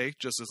will say,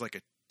 just as like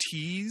a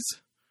tease,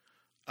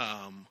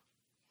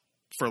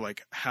 for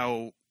like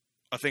how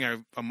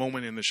a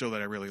moment in the show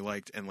that I really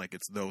liked, and like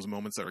it's those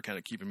moments that are kind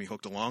of keeping me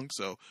hooked along.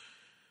 So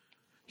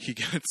he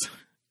gets.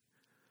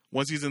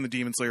 Once he's in the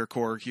Demon Slayer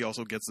Corps, he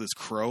also gets this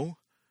crow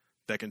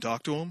that can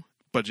talk to him,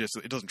 but it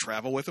doesn't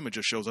travel with him. It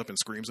just shows up and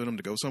screams at him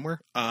to go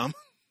somewhere. Oh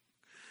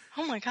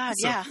my god,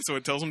 yeah. So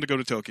it tells him to go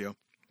to Tokyo,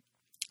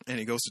 and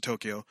he goes to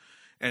Tokyo.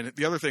 And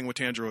the other thing with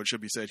Tanjiro, it should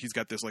be said, he's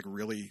got this like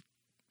really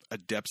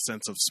adept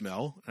sense of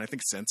smell, and I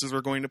think senses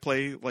are going to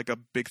play like a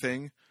big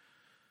thing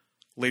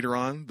later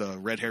on. The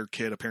red-haired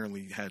kid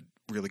apparently had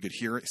really good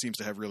hearing. Seems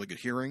to have really good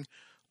hearing.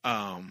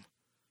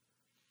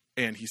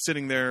 And he's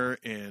sitting there,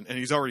 and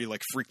he's already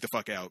like freaked the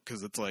fuck out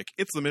because it's like,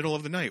 it's the middle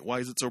of the night. Why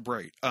is it so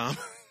bright?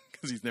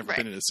 Because he's never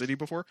been in a city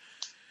before.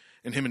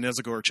 And him and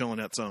Nezuko are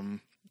chilling at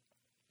some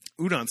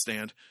udon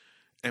stand,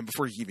 and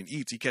before he even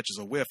eats, he catches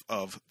a whiff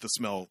of the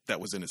smell that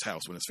was in his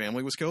house when his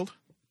family was killed.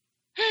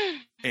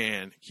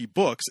 And he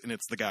books, and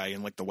it's the guy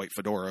in like the white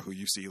fedora who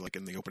you see like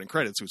in the opening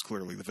credits, who's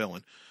clearly the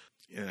villain.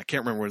 And I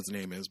can't remember what his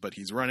name is, but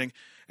he's running,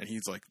 and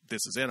he's like,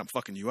 "This is it, I'm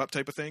fucking you up,"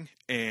 type of thing.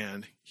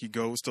 And he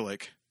goes to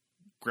like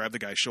grab the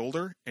guy's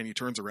shoulder, and he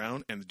turns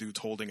around, and the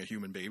dude's holding a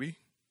human baby.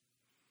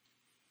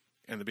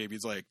 And the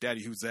baby's like,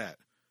 Daddy, who's that?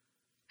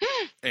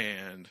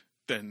 And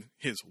then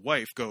his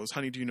wife goes,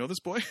 honey, do you know this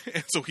boy?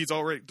 And so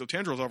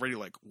Tanjiro's already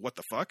like, what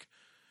the fuck?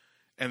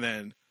 And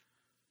then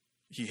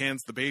he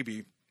hands the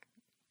baby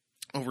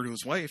over to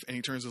his wife, and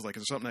he turns and is like,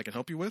 is there something I can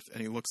help you with?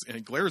 And he looks and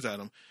he glares at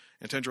him,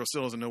 and Tanjiro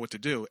still doesn't know what to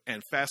do.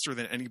 And faster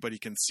than anybody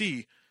can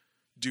see,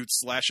 dude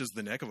slashes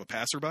the neck of a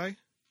passerby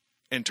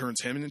and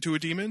turns him into a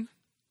demon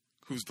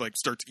who's like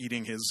starts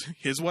eating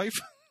his wife.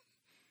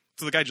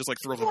 So the guy just like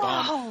throws a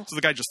bomb. So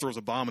the guy just throws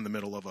a bomb in the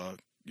middle of a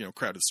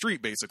crowded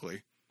street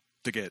basically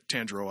to get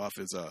Tanjiro off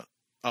his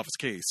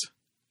case,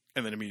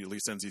 and then immediately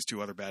sends these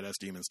two other badass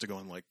demons to go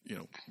and like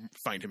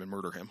find him and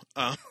murder him.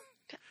 That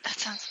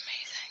sounds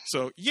amazing.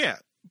 So yeah,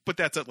 but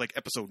that's at like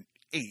episode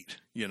 8.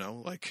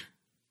 Like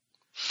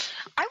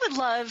I would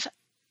love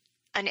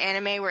an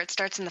anime where it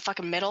starts in the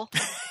fucking middle.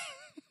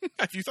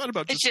 Have you thought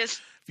about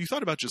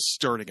just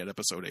starting at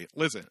episode 8?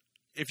 Listen,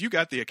 if you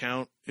got the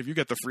account, if you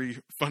got the free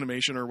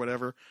Funimation or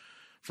whatever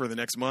for the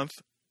next month,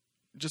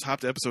 just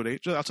hop to episode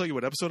 8. I'll tell you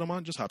what episode I'm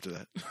on. Just hop to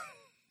that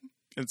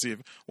and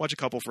watch a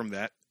couple from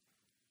that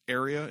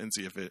area and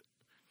see if it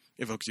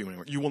hooks you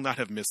anywhere. You will not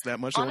have missed that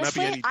much.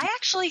 Honestly, there will not be any. I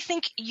actually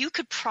think you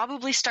could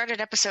probably start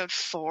at episode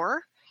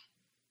 4.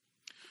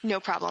 No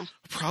problem.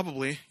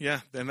 Probably,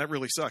 yeah. Then that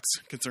really sucks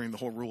considering the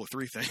whole rule of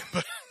 3 thing.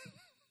 But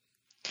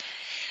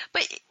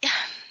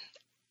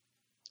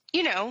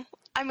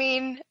I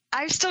mean,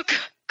 I've still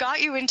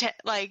got you into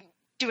like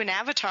doing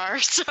Avatar,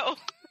 so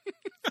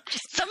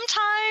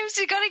sometimes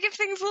you got to give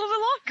things a little bit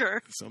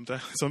longer.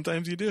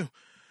 Sometimes you do.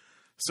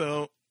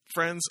 So,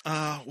 friends,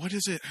 what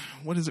is it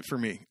for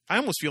me? I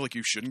almost feel like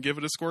you shouldn't give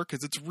it a score because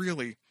this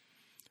really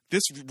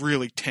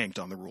tanked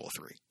on the rule of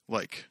 3.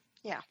 Like,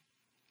 yeah,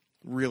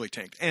 really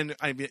tanked. And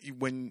I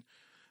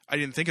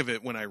didn't think of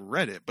it when I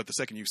read it, but the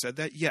second you said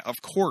that, yeah,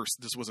 of course,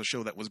 this was a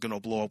show that was going to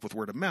blow up with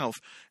word of mouth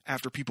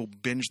after people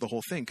binged the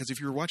whole thing. Because if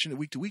you were watching it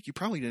week to week, you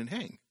probably didn't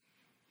hang.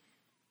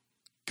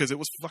 Because it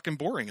was fucking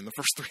boring in the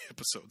first 3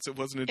 episodes. It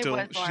wasn't until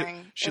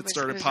shit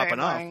started popping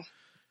off. It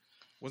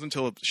wasn't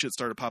until shit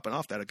started popping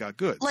off that it got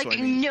good. Like, so,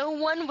 no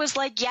one was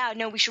like, yeah,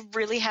 no, we should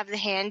really have the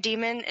hand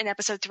demon in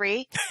episode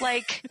 3.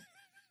 Like...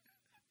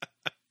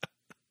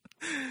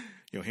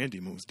 Hand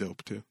demon was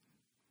dope, too.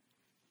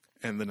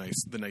 And the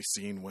nice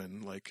scene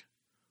when like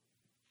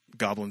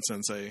Goblin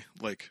Sensei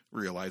like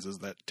realizes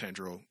that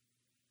Tanjiro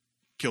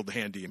killed the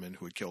hand demon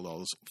who had killed all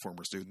his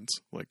former students.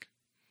 Like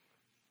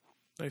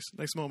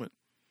nice moment.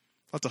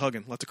 Lots of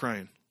hugging, lots of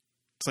crying.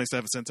 It's nice to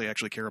have a sensei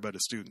actually care about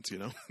his students,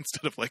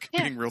 instead of like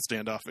being real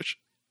standoffish.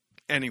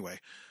 Anyway,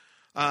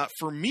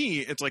 for me,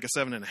 it's like a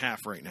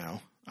 7.5 right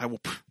now. I'm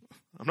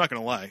not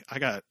gonna lie. I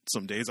got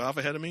some days off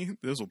ahead of me.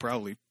 This will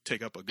probably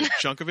take up a good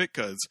chunk of it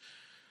because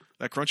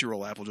that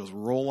Crunchyroll app will just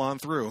roll on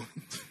through.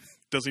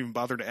 Doesn't even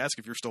bother to ask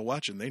if you're still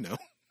watching. They know.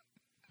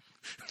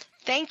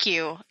 Thank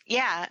you.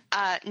 Yeah,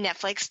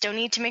 Netflix don't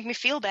need to make me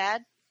feel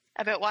bad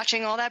about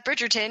watching all that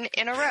Bridgerton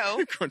in a row.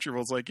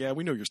 Crunchyroll's like, yeah,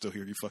 we know you're still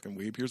here, you fucking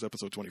weeb. Here's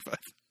episode 25.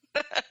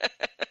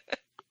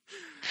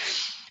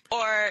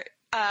 Or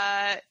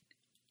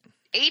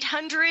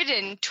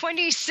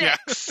 826. Yeah.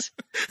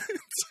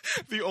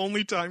 The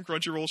only time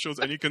Crunchyroll shows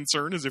any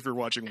concern is if you're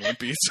watching One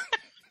Piece.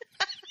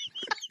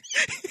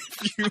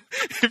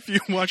 If you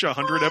watch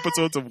 100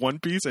 episodes of One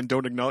Piece and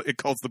don't acknowledge, it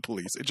calls the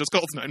police. It just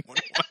calls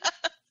 911.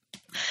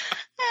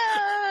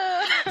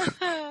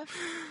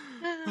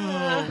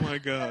 Oh my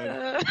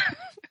god.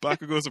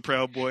 Bakugo's a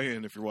proud boy,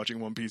 and if you're watching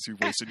One Piece,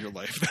 you've wasted your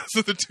life. Those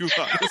are the two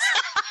hottest.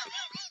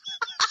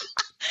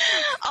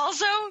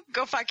 Also,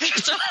 go fuck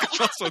yourself. I'm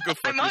yourself.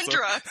 on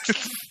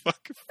drugs.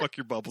 fuck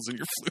your bubbles and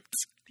your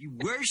flutes. The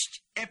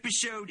worst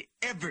episode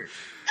ever.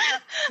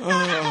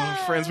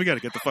 Oh, friends, we got to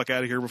get the fuck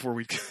out of here before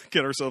we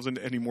get ourselves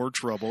into any more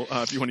trouble.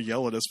 If you want to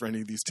yell at us for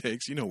any of these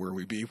takes, you know where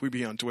we be. We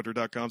be on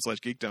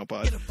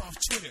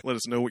twitter.com/geekdownpod. Let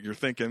us know what you're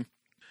thinking.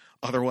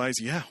 Otherwise,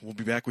 yeah, we'll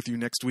be back with you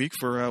next week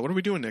for, what are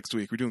we doing next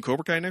week? We're doing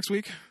Cobra Kai next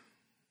week?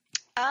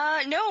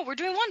 No, we're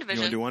doing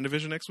WandaVision. You want to do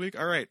WandaVision next week?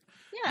 All right.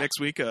 Yeah. Next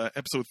week,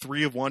 episode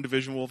 3 of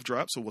WandaVision will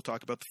drop, so we'll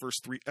talk about the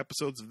first 3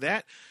 episodes of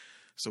that.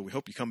 So we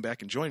hope you come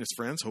back and join us,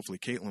 friends. Hopefully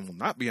Caitlin will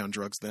not be on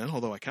drugs then,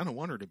 although I kind of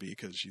want her to be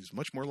because she's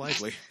much more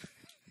lively.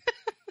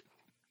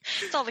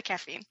 It's all the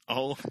caffeine.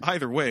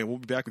 Either way, we'll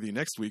be back with you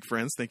next week,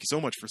 friends. Thank you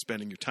so much for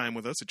spending your time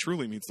with us. It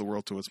truly means the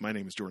world to us. My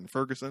name is Jordan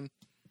Ferguson.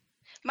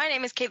 My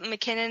name is Caitlin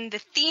McKinnon. The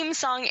theme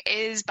song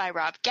is by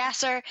Rob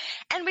Gasser,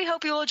 and we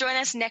hope you will join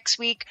us next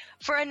week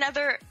for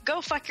another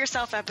Go Fuck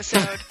Yourself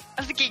episode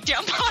of the Geek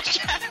Down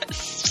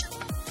Podcast.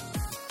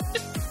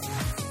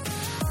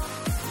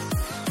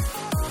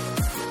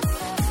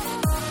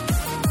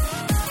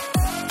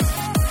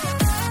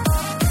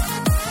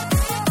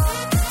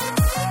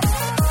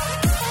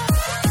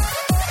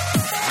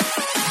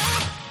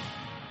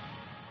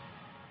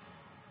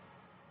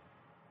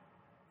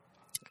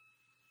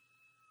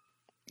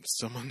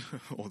 Someone?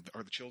 Oh,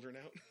 are the children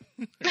out?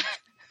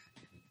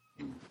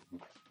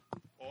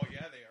 Oh,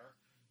 yeah, they are.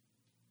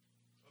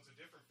 It's a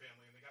different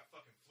family, and they got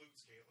fucking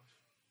flutes, Caitlin.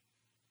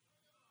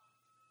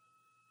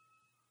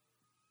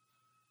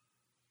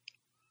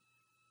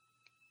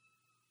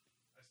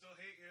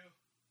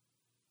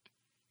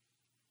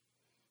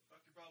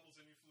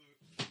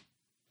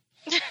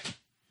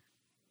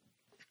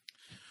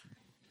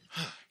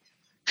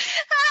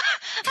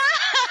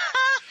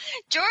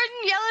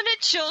 Jordan yelling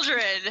at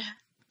children.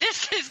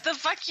 This is the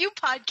Fuck You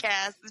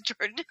podcast with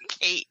Jordan and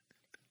Kate.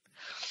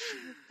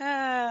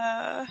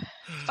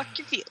 Fuck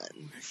your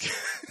feelings.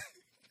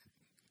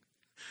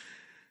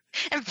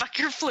 And fuck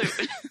your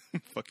flute.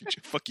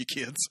 Fuck you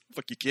kids.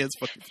 Fuck you kids.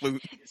 Fuck your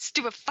flute.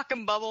 Stupid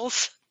fucking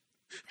bubbles.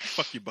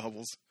 Fuck you,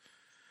 Bubbles.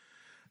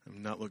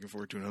 I'm not looking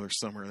forward to another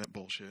summer of that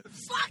bullshit.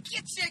 Fuck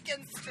your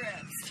chicken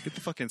strips! Get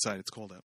the fuck inside. It's cold out.